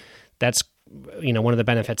 So that's, one of the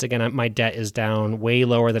benefits. Again, my debt is down way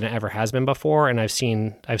lower than it ever has been before. And I've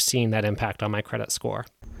seen that impact on my credit score.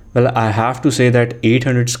 Well, I have to say that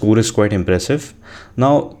 800 score is quite impressive.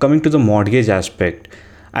 Now, coming to the mortgage aspect,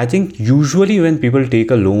 I think usually when people take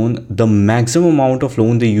a loan, the maximum amount of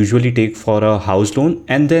loan they usually take for a house loan,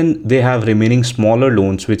 and then they have remaining smaller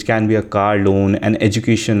loans, which can be a car loan, an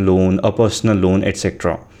education loan, a personal loan,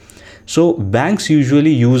 etc. So banks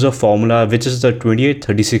usually use a formula which is the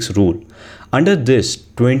 28-36 rule. Under this,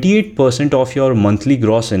 28% of your monthly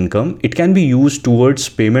gross income, it can be used towards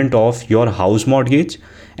payment of your house mortgage,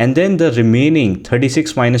 and then the remaining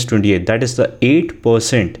 36 minus 28, that is the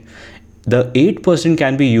 8%. The 8%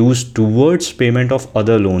 can be used towards payment of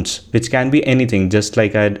other loans, which can be anything, just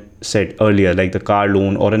like I had said earlier, like the car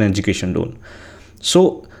loan or an education loan.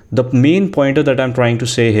 So the main pointer that I'm trying to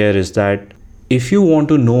say here is that if you want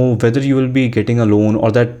to know whether you will be getting a loan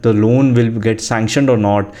or that the loan will get sanctioned or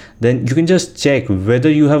not, then you can just check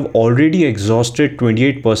whether you have already exhausted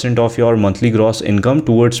 28% of your monthly gross income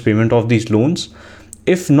towards payment of these loans.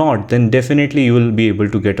 If not, then definitely you will be able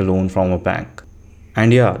to get a loan from a bank.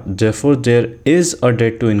 And yeah, therefore there is a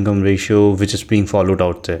debt to income ratio which is being followed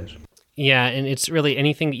out there. Yeah, and it's really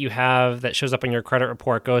anything that you have that shows up on your credit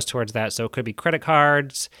report goes towards that. So it could be credit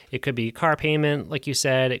cards, it could be car payment, like you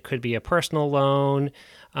said, it could be a personal loan,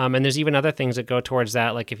 And there's even other things that go towards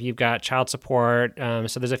that, like if you've got child support.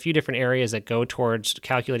 So there's a few different areas that go towards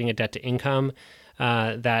calculating a debt to income.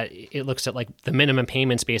 That it looks at like the minimum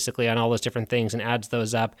payments basically on all those different things and adds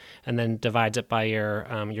those up and then divides it by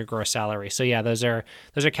your gross salary. So yeah, those are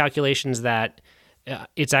calculations that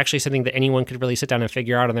it's actually something that anyone could really sit down and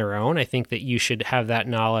figure out on their own. I think that you should have that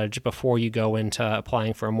knowledge before you go into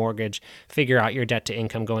applying for a mortgage. Figure out your debt to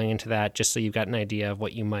income going into that, just so you've got an idea of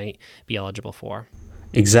what you might be eligible for.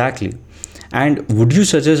 Exactly. And would you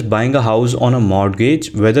suggest buying a house on a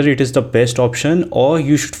mortgage, whether it is the best option, or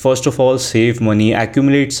you should first of all save money,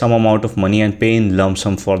 accumulate some amount of money and pay in lump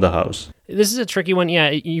sum for the house? This is a tricky one. Yeah,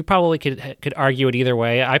 you probably could argue it either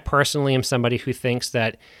way. I personally am somebody who thinks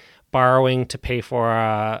that borrowing to pay for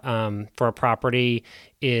a property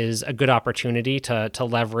is a good opportunity to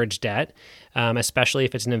leverage debt, especially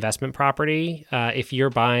if it's an investment property. If you're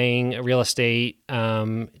buying real estate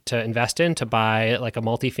to invest in, to buy like a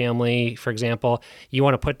multifamily, for example, you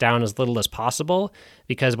want to put down as little as possible,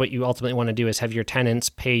 because what you ultimately want to do is have your tenants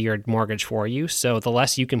pay your mortgage for you. So the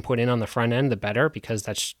less you can put in on the front end, the better, because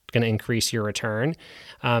that's going to increase your return.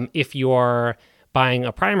 If you're buying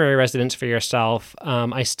a primary residence for yourself,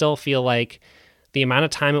 I still feel like the amount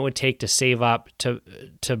of time it would take to save up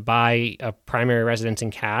to buy a primary residence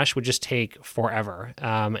in cash would just take forever.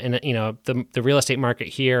 And you know, the real estate market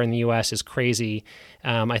here in the U.S. is crazy.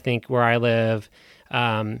 I think where I live,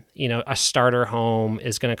 you know, a starter home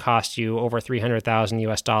is going to cost you over $300,000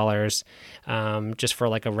 US, just for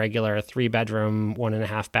like a regular 3-bedroom,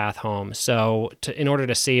 1.5 bath home. So in order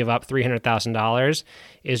to save up $300,000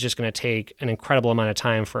 is just going to take an incredible amount of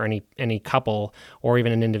time for any couple or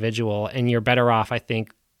even an individual. And you're better off, I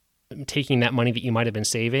think, taking that money that you might have been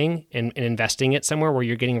saving and investing it somewhere where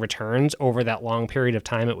you're getting returns over that long period of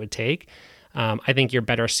time it would take. I think you're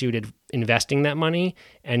better suited investing that money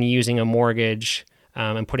and using a mortgage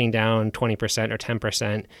and putting down 20% or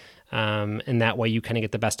 10%. And that way you kind of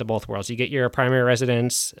get the best of both worlds. You get your primary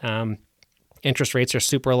residence. Interest rates are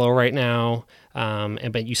super low right now,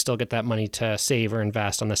 but you still get that money to save or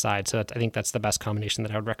invest on the side. So I think that's the best combination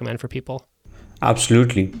that I would recommend for people.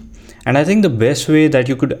 Absolutely. And I think the best way that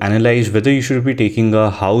you could analyze whether you should be taking a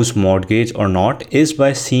house mortgage or not is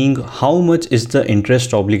by seeing how much is the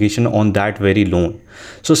interest obligation on that very loan.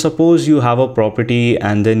 So suppose you have a property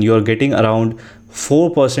and then you're getting around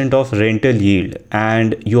 4% of rental yield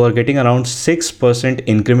and you are getting around 6%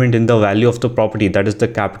 increment in the value of the property, that is the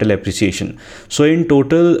capital appreciation. So in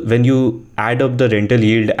total, when you add up the rental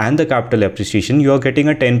yield and the capital appreciation, you are getting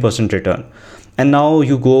a 10% return. And now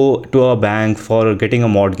you go to a bank for getting a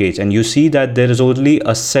mortgage and you see that there is only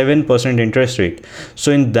a 7% interest rate.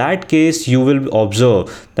 So in that case, you will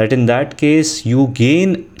observe that in that case, you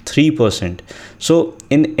gain 3%. So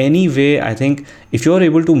in any way, I think if you are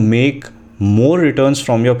able to make more returns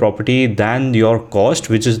from your property than your cost,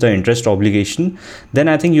 which is the interest obligation, then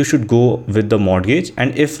I think you should go with the mortgage.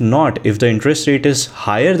 And if not, if the interest rate is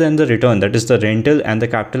higher than the return, that is the rental and the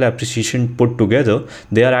capital appreciation put together,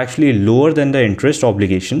 they are actually lower than the interest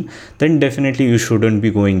obligation, then definitely you shouldn't be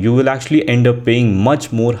going. You will actually end up paying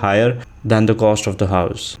much more higher than the cost of the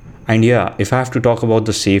house. And yeah, if I have to talk about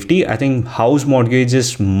the safety, I think house mortgage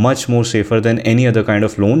is much more safer than any other kind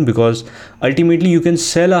of loan, because ultimately you can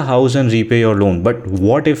sell a house and repay your loan. But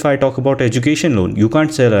what if I talk about education loan? You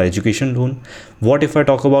can't sell an education loan. What if I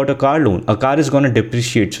talk about a car loan? A car is going to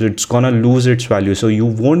depreciate, so it's going to lose its value. So you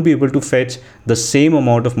won't be able to fetch the same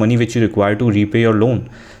amount of money which you require to repay your loan.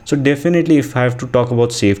 So definitely, if I have to talk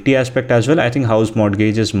about safety aspect as well, I think house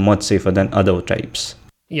mortgage is much safer than other types.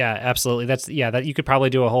 Yeah, absolutely. That you could probably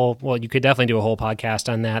do you could definitely do a whole podcast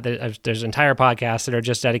on that. There's entire podcasts that are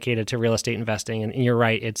just dedicated to real estate investing. And you're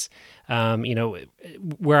right. It's, you know,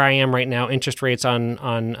 where I am right now, interest rates on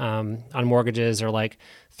mortgages are like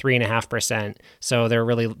 3.5%. So they're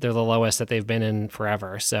the lowest that they've been in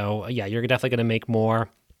forever. So yeah, you're definitely going to make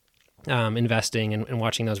more investing and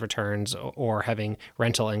watching those returns or having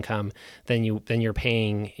rental income than you're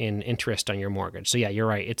paying in interest on your mortgage. So yeah, you're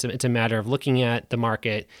right. It's a matter of looking at the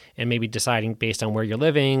market and maybe deciding based on where you're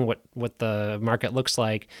living, what the market looks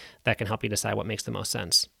like, that can help you decide what makes the most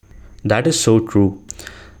sense. That is so true.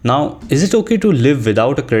 Now, is it okay to live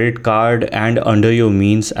without a credit card and under your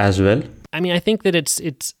means as well? I mean, I think that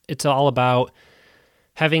it's all about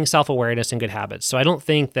having self-awareness and good habits. So I don't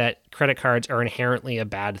think that credit cards are inherently a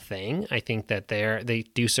bad thing. I think that they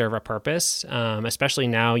do serve a purpose, especially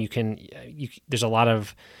now. There's a lot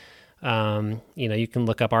of You can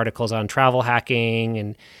look up articles on travel hacking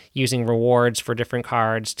and using rewards for different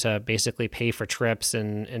cards to basically pay for trips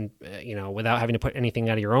and without having to put anything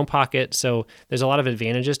out of your own pocket. So there's a lot of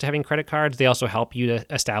advantages to having credit cards. They also help you to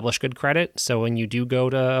establish good credit. So when you do go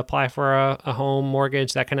to apply for a home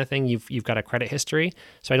mortgage, that kind of thing, you've got a credit history.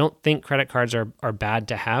 So I don't think credit cards are bad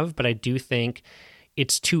to have, but I do think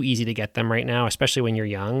it's too easy to get them right now, especially when you're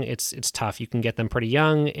young. It's tough. You can get them pretty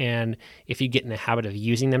young, and if you get in the habit of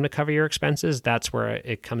using them to cover your expenses, that's where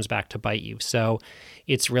it comes back to bite you. So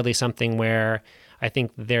it's really something where I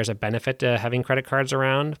think there's a benefit to having credit cards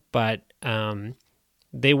around, but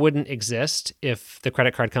they wouldn't exist if the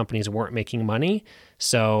credit card companies weren't making money.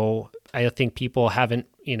 So I think people haven't,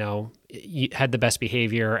 had the best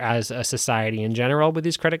behavior as a society in general with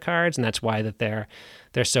these credit cards, and that's why that they're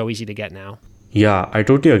so easy to get now. Yeah, I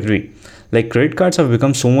totally agree. Like credit cards have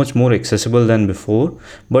become so much more accessible than before.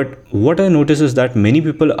 But what I notice is that many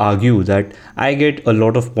people argue that I get a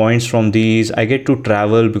lot of points from these. I get to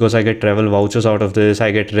travel because I get travel vouchers out of this.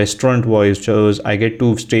 I get restaurant vouchers. I get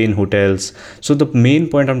to stay in hotels. So the main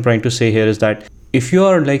point I'm trying to say here is that if you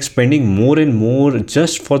are like spending more and more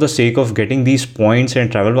just for the sake of getting these points and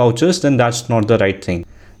travel vouchers, then that's not the right thing.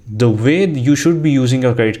 The way you should be using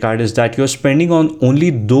your credit card is that you're spending on only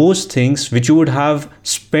those things which you would have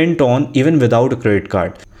spent on even without a credit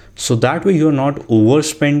card. So that way you're not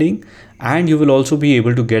overspending, and you will also be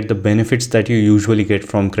able to get the benefits that you usually get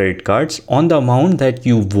from credit cards on the amount that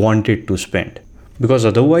you wanted to spend. Because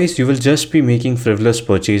otherwise you will just be making frivolous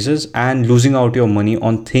purchases and losing out your money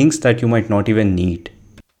on things that you might not even need.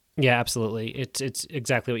 Yeah, absolutely. It's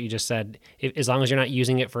exactly what you just said. As long as you're not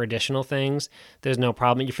using it for additional things, there's no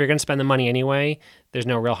problem. If you're going to spend the money anyway, there's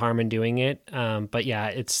no real harm in doing it. But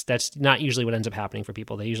yeah, that's not usually what ends up happening for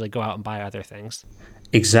people. They usually go out and buy other things.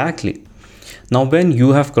 Exactly. Now, Ben,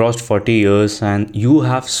 you have crossed 40 years and you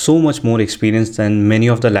have so much more experience than many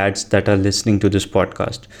of the lads that are listening to this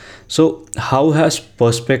podcast. So, how has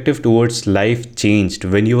perspective towards life changed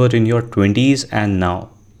when you were in your 20s and now?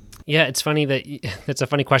 Yeah, it's funny that's a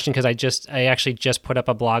funny question because I actually just put up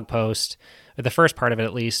a blog post, or the first part of it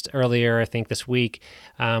at least, earlier I think this week,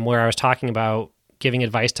 where I was talking about giving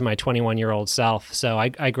advice to my 21-year-old self. So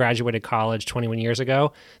I graduated college 21 years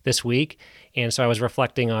ago this week, and so I was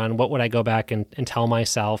reflecting on what would I go back and tell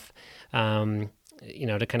myself, to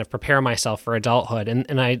kind of prepare myself for adulthood.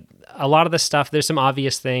 And a lot of the stuff, there's some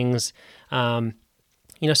obvious things.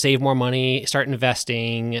 Save more money, start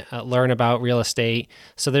investing, learn about real estate.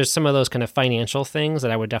 So there's some of those kind of financial things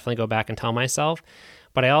that I would definitely go back and tell myself.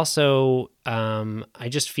 But I also, I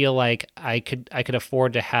just feel like I could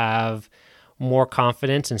afford to have more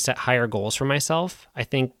confidence and set higher goals for myself. I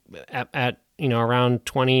think at around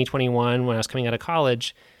 2021, when I was coming out of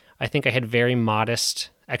college, I think I had very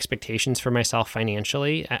modest expectations for myself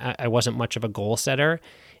financially. I wasn't much of a goal setter.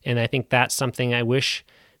 And I think that's something I wish,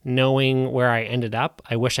 knowing where I ended up,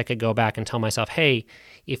 I wish I could go back and tell myself, hey,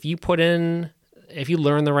 if you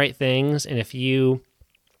learn the right things and if you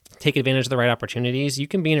take advantage of the right opportunities, you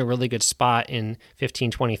can be in a really good spot in 15,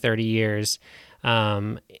 20, 30 years.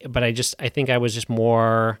 But I think I was just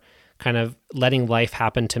more kind of letting life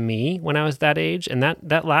happen to me when I was that age. And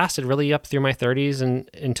that lasted really up through my 30s and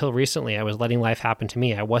until recently. I was letting life happen to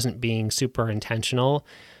me. I wasn't being super intentional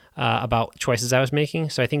about choices I was making.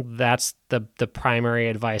 So I think that's the primary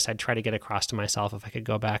advice I'd try to get across to myself if I could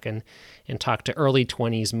go back and talk to early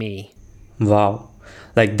 20s me. Wow.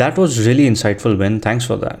 Like that was really insightful, Ben. Thanks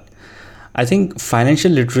for that. I think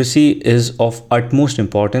financial literacy is of utmost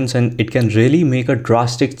importance and it can really make a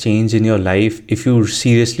drastic change in your life if you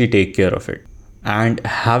seriously take care of it. And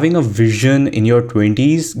having a vision in your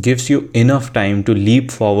 20s gives you enough time to leap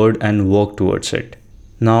forward and work towards it.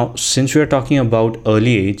 Now, since we are talking about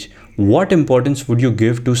early age, what importance would you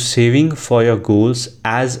give to saving for your goals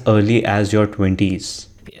as early as your 20s?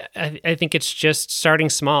 I think it's just starting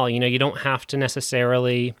small. You don't have to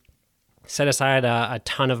necessarily set aside a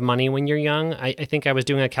ton of money when you're young. I think I was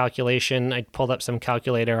doing a calculation. I pulled up some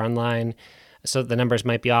calculator online, so the numbers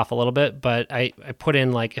might be off a little bit, but I put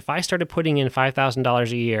in, like, if I started putting in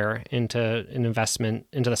 $5,000 a year into an investment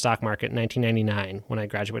into the stock market in 1999 when I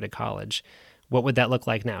graduated college, what would that look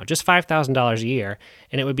like now? Just $5,000 a year,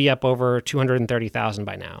 and it would be up over $230,000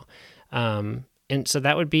 by now. And so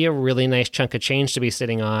that would be a really nice chunk of change to be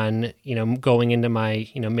sitting on, going into my,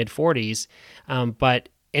 mid 40s.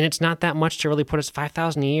 And it's not that much to really put as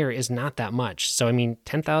 $5,000 a year is not that much. So, I mean,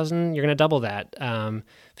 $10,000, you're going to double that.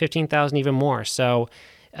 $15,000, even more. So,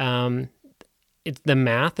 the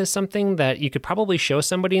math is something that you could probably show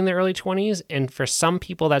somebody in the early 20s. And for some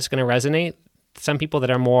people, that's going to resonate. some people that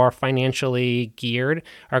are more financially geared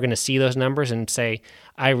are going to see those numbers and say,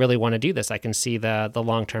 I really want to do this. I can see the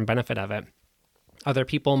long-term benefit of it. Other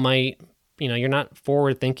people might, you're not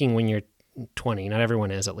forward thinking when you're 20. Not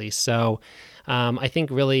everyone is, at least. So I think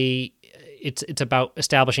really it's about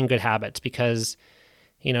establishing good habits, because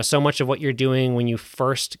so much of what you're doing when you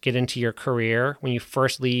first get into your career, when you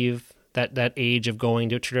first leave that age of going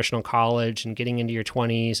to a traditional college and getting into your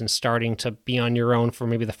 20s and starting to be on your own for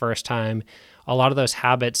maybe the first time, a lot of those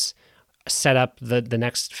habits set up the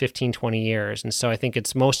next 15, 20 years. And so I think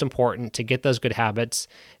it's most important to get those good habits,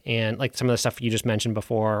 and like some of the stuff you just mentioned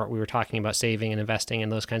before, we were talking about saving and investing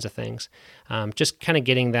and those kinds of things. Just kind of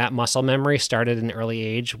getting that muscle memory started in an early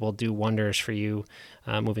age will do wonders for you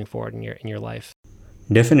moving forward in your life.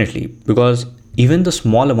 Definitely, because even the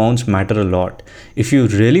small amounts matter a lot. If you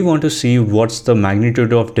really want to see what's the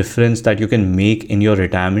magnitude of difference that you can make in your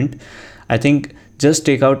retirement, I think just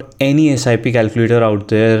take out any SIP calculator out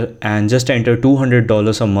there and just enter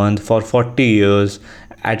 $200 a month for 40 years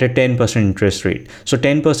at a 10% interest rate. So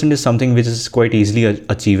 10% is something which is quite easily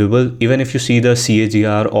achievable. Even if you see the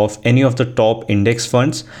CAGR of any of the top index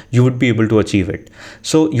funds, you would be able to achieve it.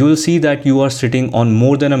 So you will see that you are sitting on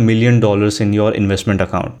more than $1 million in your investment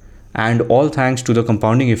account. And all thanks to the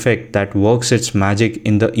compounding effect that works its magic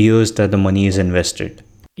in the years that the money is invested.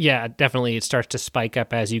 Yeah, definitely. It starts to spike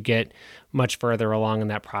up as you get much further along in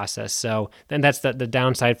that process. So then that's the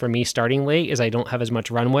downside for me starting late, is I don't have as much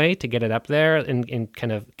runway to get it up there and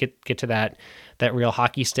kind of get to that real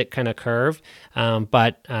hockey stick kind of curve.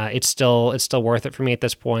 But it's still worth it for me at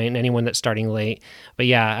this point. Anyone that's starting late. But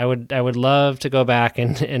yeah, I would love to go back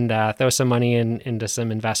and throw some money into some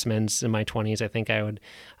investments in my 20s. I think it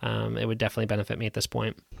would definitely benefit me at this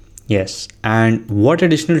point. Yes. And what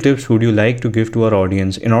additional tips would you like to give to our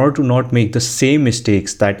audience in order to not make the same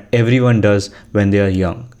mistakes that everyone does when they are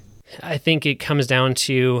young? I think it comes down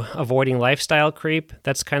to avoiding lifestyle creep.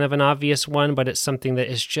 That's kind of an obvious one, but it's something that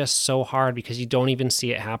is just so hard because you don't even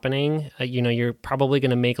see it happening. You're probably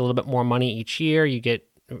going to make a little bit more money each year. You get,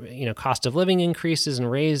 cost of living increases and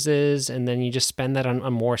raises, and then you just spend that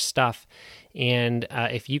on more stuff. And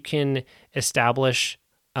if you can establish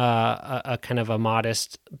a kind of a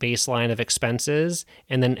modest baseline of expenses,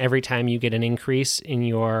 and then every time you get an increase in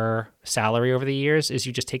your salary over the years, is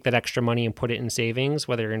you just take that extra money and put it in savings,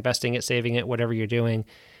 whether you're investing it, saving it, whatever you're doing.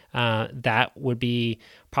 That would be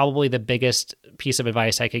probably the biggest piece of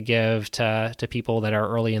advice I could give to people that are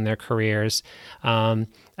early in their careers.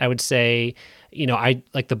 I would say, I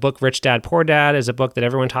like the book Rich Dad, Poor Dad is a book that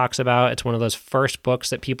everyone talks about. It's one of those first books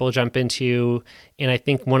that people jump into. And I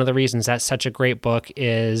think one of the reasons that's such a great book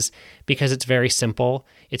is because it's very simple.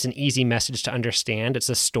 It's an easy message to understand. It's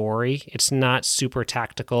a story. It's not super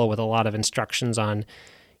tactical with a lot of instructions on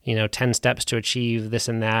 10 steps to achieve this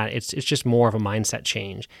and that. It's just more of a mindset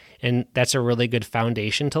change. And that's a really good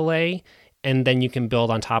foundation to lay. And then you can build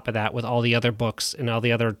on top of that with all the other books and all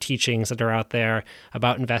the other teachings that are out there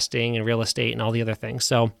about investing and real estate and all the other things.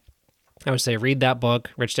 So I would say read that book,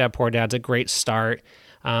 Rich Dad, Poor Dad's a great start.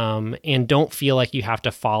 And don't feel like you have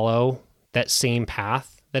to follow that same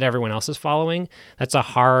path that everyone else is following. That's a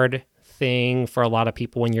hard thing for a lot of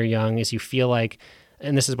people when you're young, is you feel like,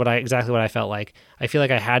 and this is exactly what I felt like. I feel like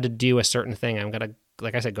I had to do a certain thing. I'm going to,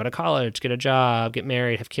 like I said, go to college, get a job, get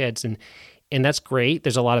married, have kids. And that's great.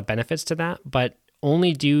 There's a lot of benefits to that, but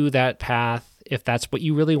only do that path if that's what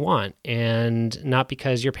you really want, and not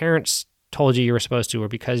because your parents told you were supposed to, or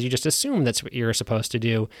because you just assume that's what you're supposed to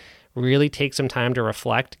do. Really take some time to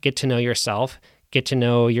reflect, get to know yourself, get to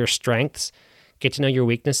know your strengths, get to know your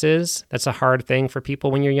weaknesses. That's a hard thing for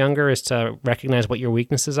people when you're younger, is to recognize what your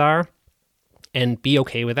weaknesses are and be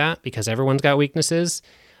okay with that, because everyone's got weaknesses.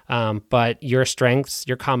 But your strengths,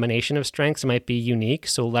 your combination of strengths might be unique.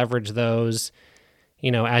 So leverage those,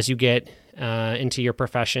 as you get into your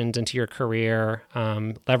professions, into your career,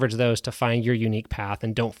 leverage those to find your unique path,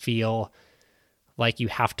 and don't feel like you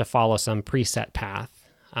have to follow some preset path.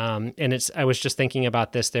 I was just thinking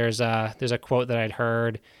about this. There's a quote that I'd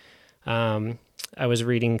heard. I was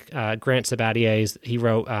reading Grant Sabatier's, he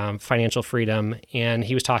wrote Financial Freedom, and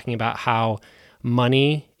he was talking about how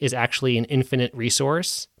money is actually an infinite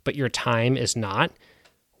resource, but your time is not.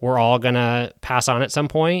 We're all going to pass on at some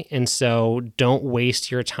point. And so don't waste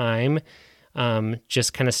your time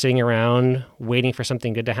just kind of sitting around waiting for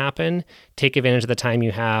something good to happen. Take advantage of the time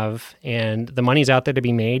you have, and the money's out there to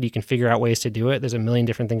be made. You can figure out ways to do it. There's a million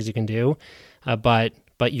different things you can do. But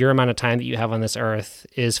your amount of time that you have on this earth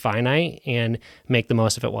is finite, and make the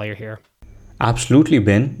most of it while you're here. Absolutely,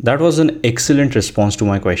 Ben. That was an excellent response to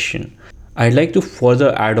my question. I'd like to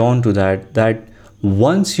further add on to that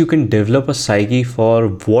Once you can develop a psyche for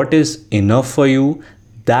what is enough for you,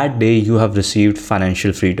 that day you have received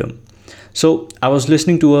financial freedom. So, I was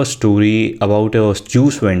listening to a story about a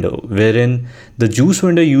juice vendor wherein the juice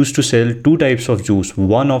vendor used to sell two types of juice,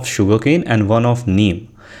 one of sugarcane and one of neem.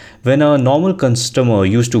 When a normal customer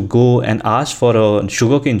used to go and ask for a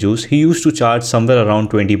sugarcane juice, he used to charge somewhere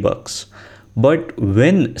around 20 bucks. But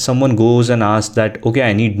when someone goes and asks that, okay,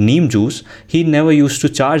 I need neem juice, he never used to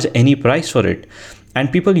charge any price for it.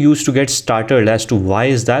 And people used to get startled as to why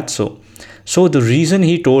is that so. So the reason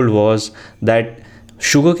he told was that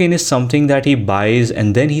sugarcane is something that he buys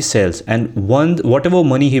and then he sells, and whatever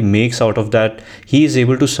money he makes out of that, he is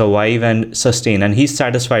able to survive and sustain, and he's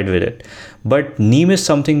satisfied with it. But neem is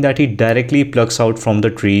something that he directly plucks out from the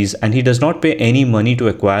trees, and he does not pay any money to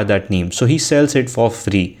acquire that neem, so he sells it for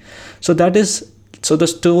free. So the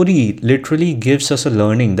story literally gives us a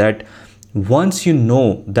learning that once you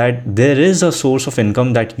know that there is a source of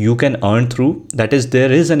income that you can earn through, that is, there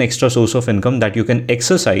is an extra source of income that you can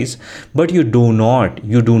exercise, but you do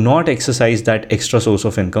not exercise that extra source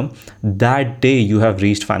of income, that day you have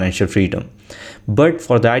reached financial freedom. But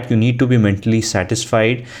for that you need to be mentally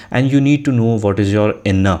satisfied, and you need to know what is your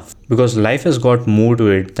enough, because life has got more to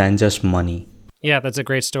it than just money. Yeah, that's a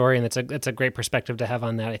great story, and that's a great perspective to have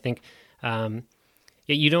on that. I think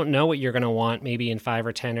you don't know what you're going to want maybe in 5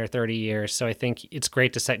 or 10 or 30 years. So I think it's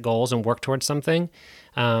great to set goals and work towards something.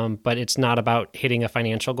 But it's not about hitting a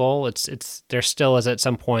financial goal. It's there still is at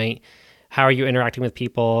some point, how are you interacting with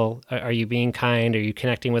people? Are you being kind? Are you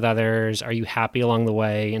connecting with others? Are you happy along the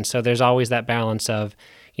way? And so there's always that balance of,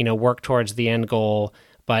 work towards the end goal,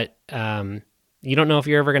 but you don't know if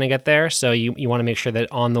you're ever going to get there. So you want to make sure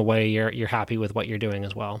that on the way you're happy with what you're doing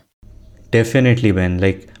as well. Definitely, Ben.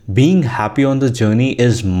 Like, being happy on the journey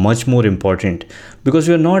is much more important, because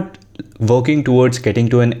we are not working towards getting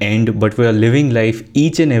to an end, but we are living life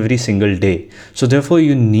each and every single day. So therefore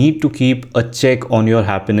you need to keep a check on your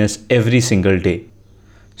happiness every single day.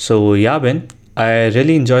 So yeah, Ben, I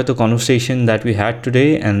really enjoyed the conversation that we had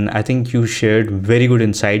today, and I think you shared very good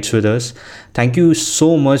insights with us. Thank you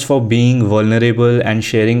so much for being vulnerable and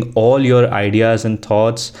sharing all your ideas and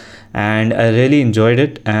thoughts. And I really enjoyed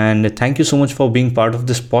it. And thank you so much for being part of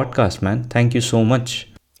this podcast, man. Thank you so much.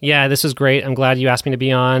 Yeah, this was great. I'm glad you asked me to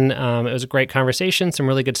be on. It was a great conversation, some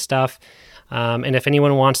really good stuff. And if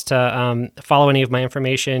anyone wants to follow any of my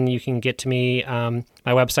information, you can get to me.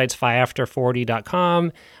 My website's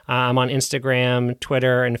fiafter40.com. I'm on Instagram,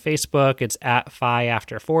 Twitter, and Facebook. It's at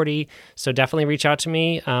fiafter40. So definitely reach out to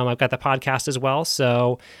me. I've got the podcast as well.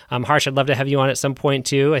 So Harsh, I'd love to have you on at some point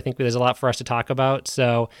too. I think there's a lot for us to talk about.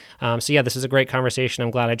 So yeah, this is a great conversation.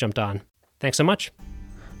 I'm glad I jumped on. Thanks so much.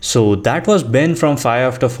 So that was Ben from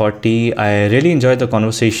 5 After 40. I really enjoyed the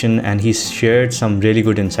conversation, and he shared some really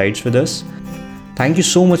good insights with us. Thank you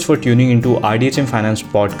so much for tuning into RDHM Finance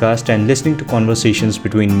podcast and listening to conversations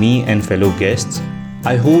between me and fellow guests.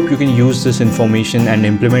 I hope you can use this information and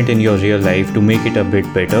implement in your real life to make it a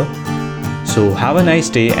bit better. So have a nice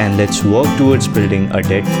day, and let's work towards building a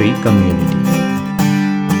debt-free community.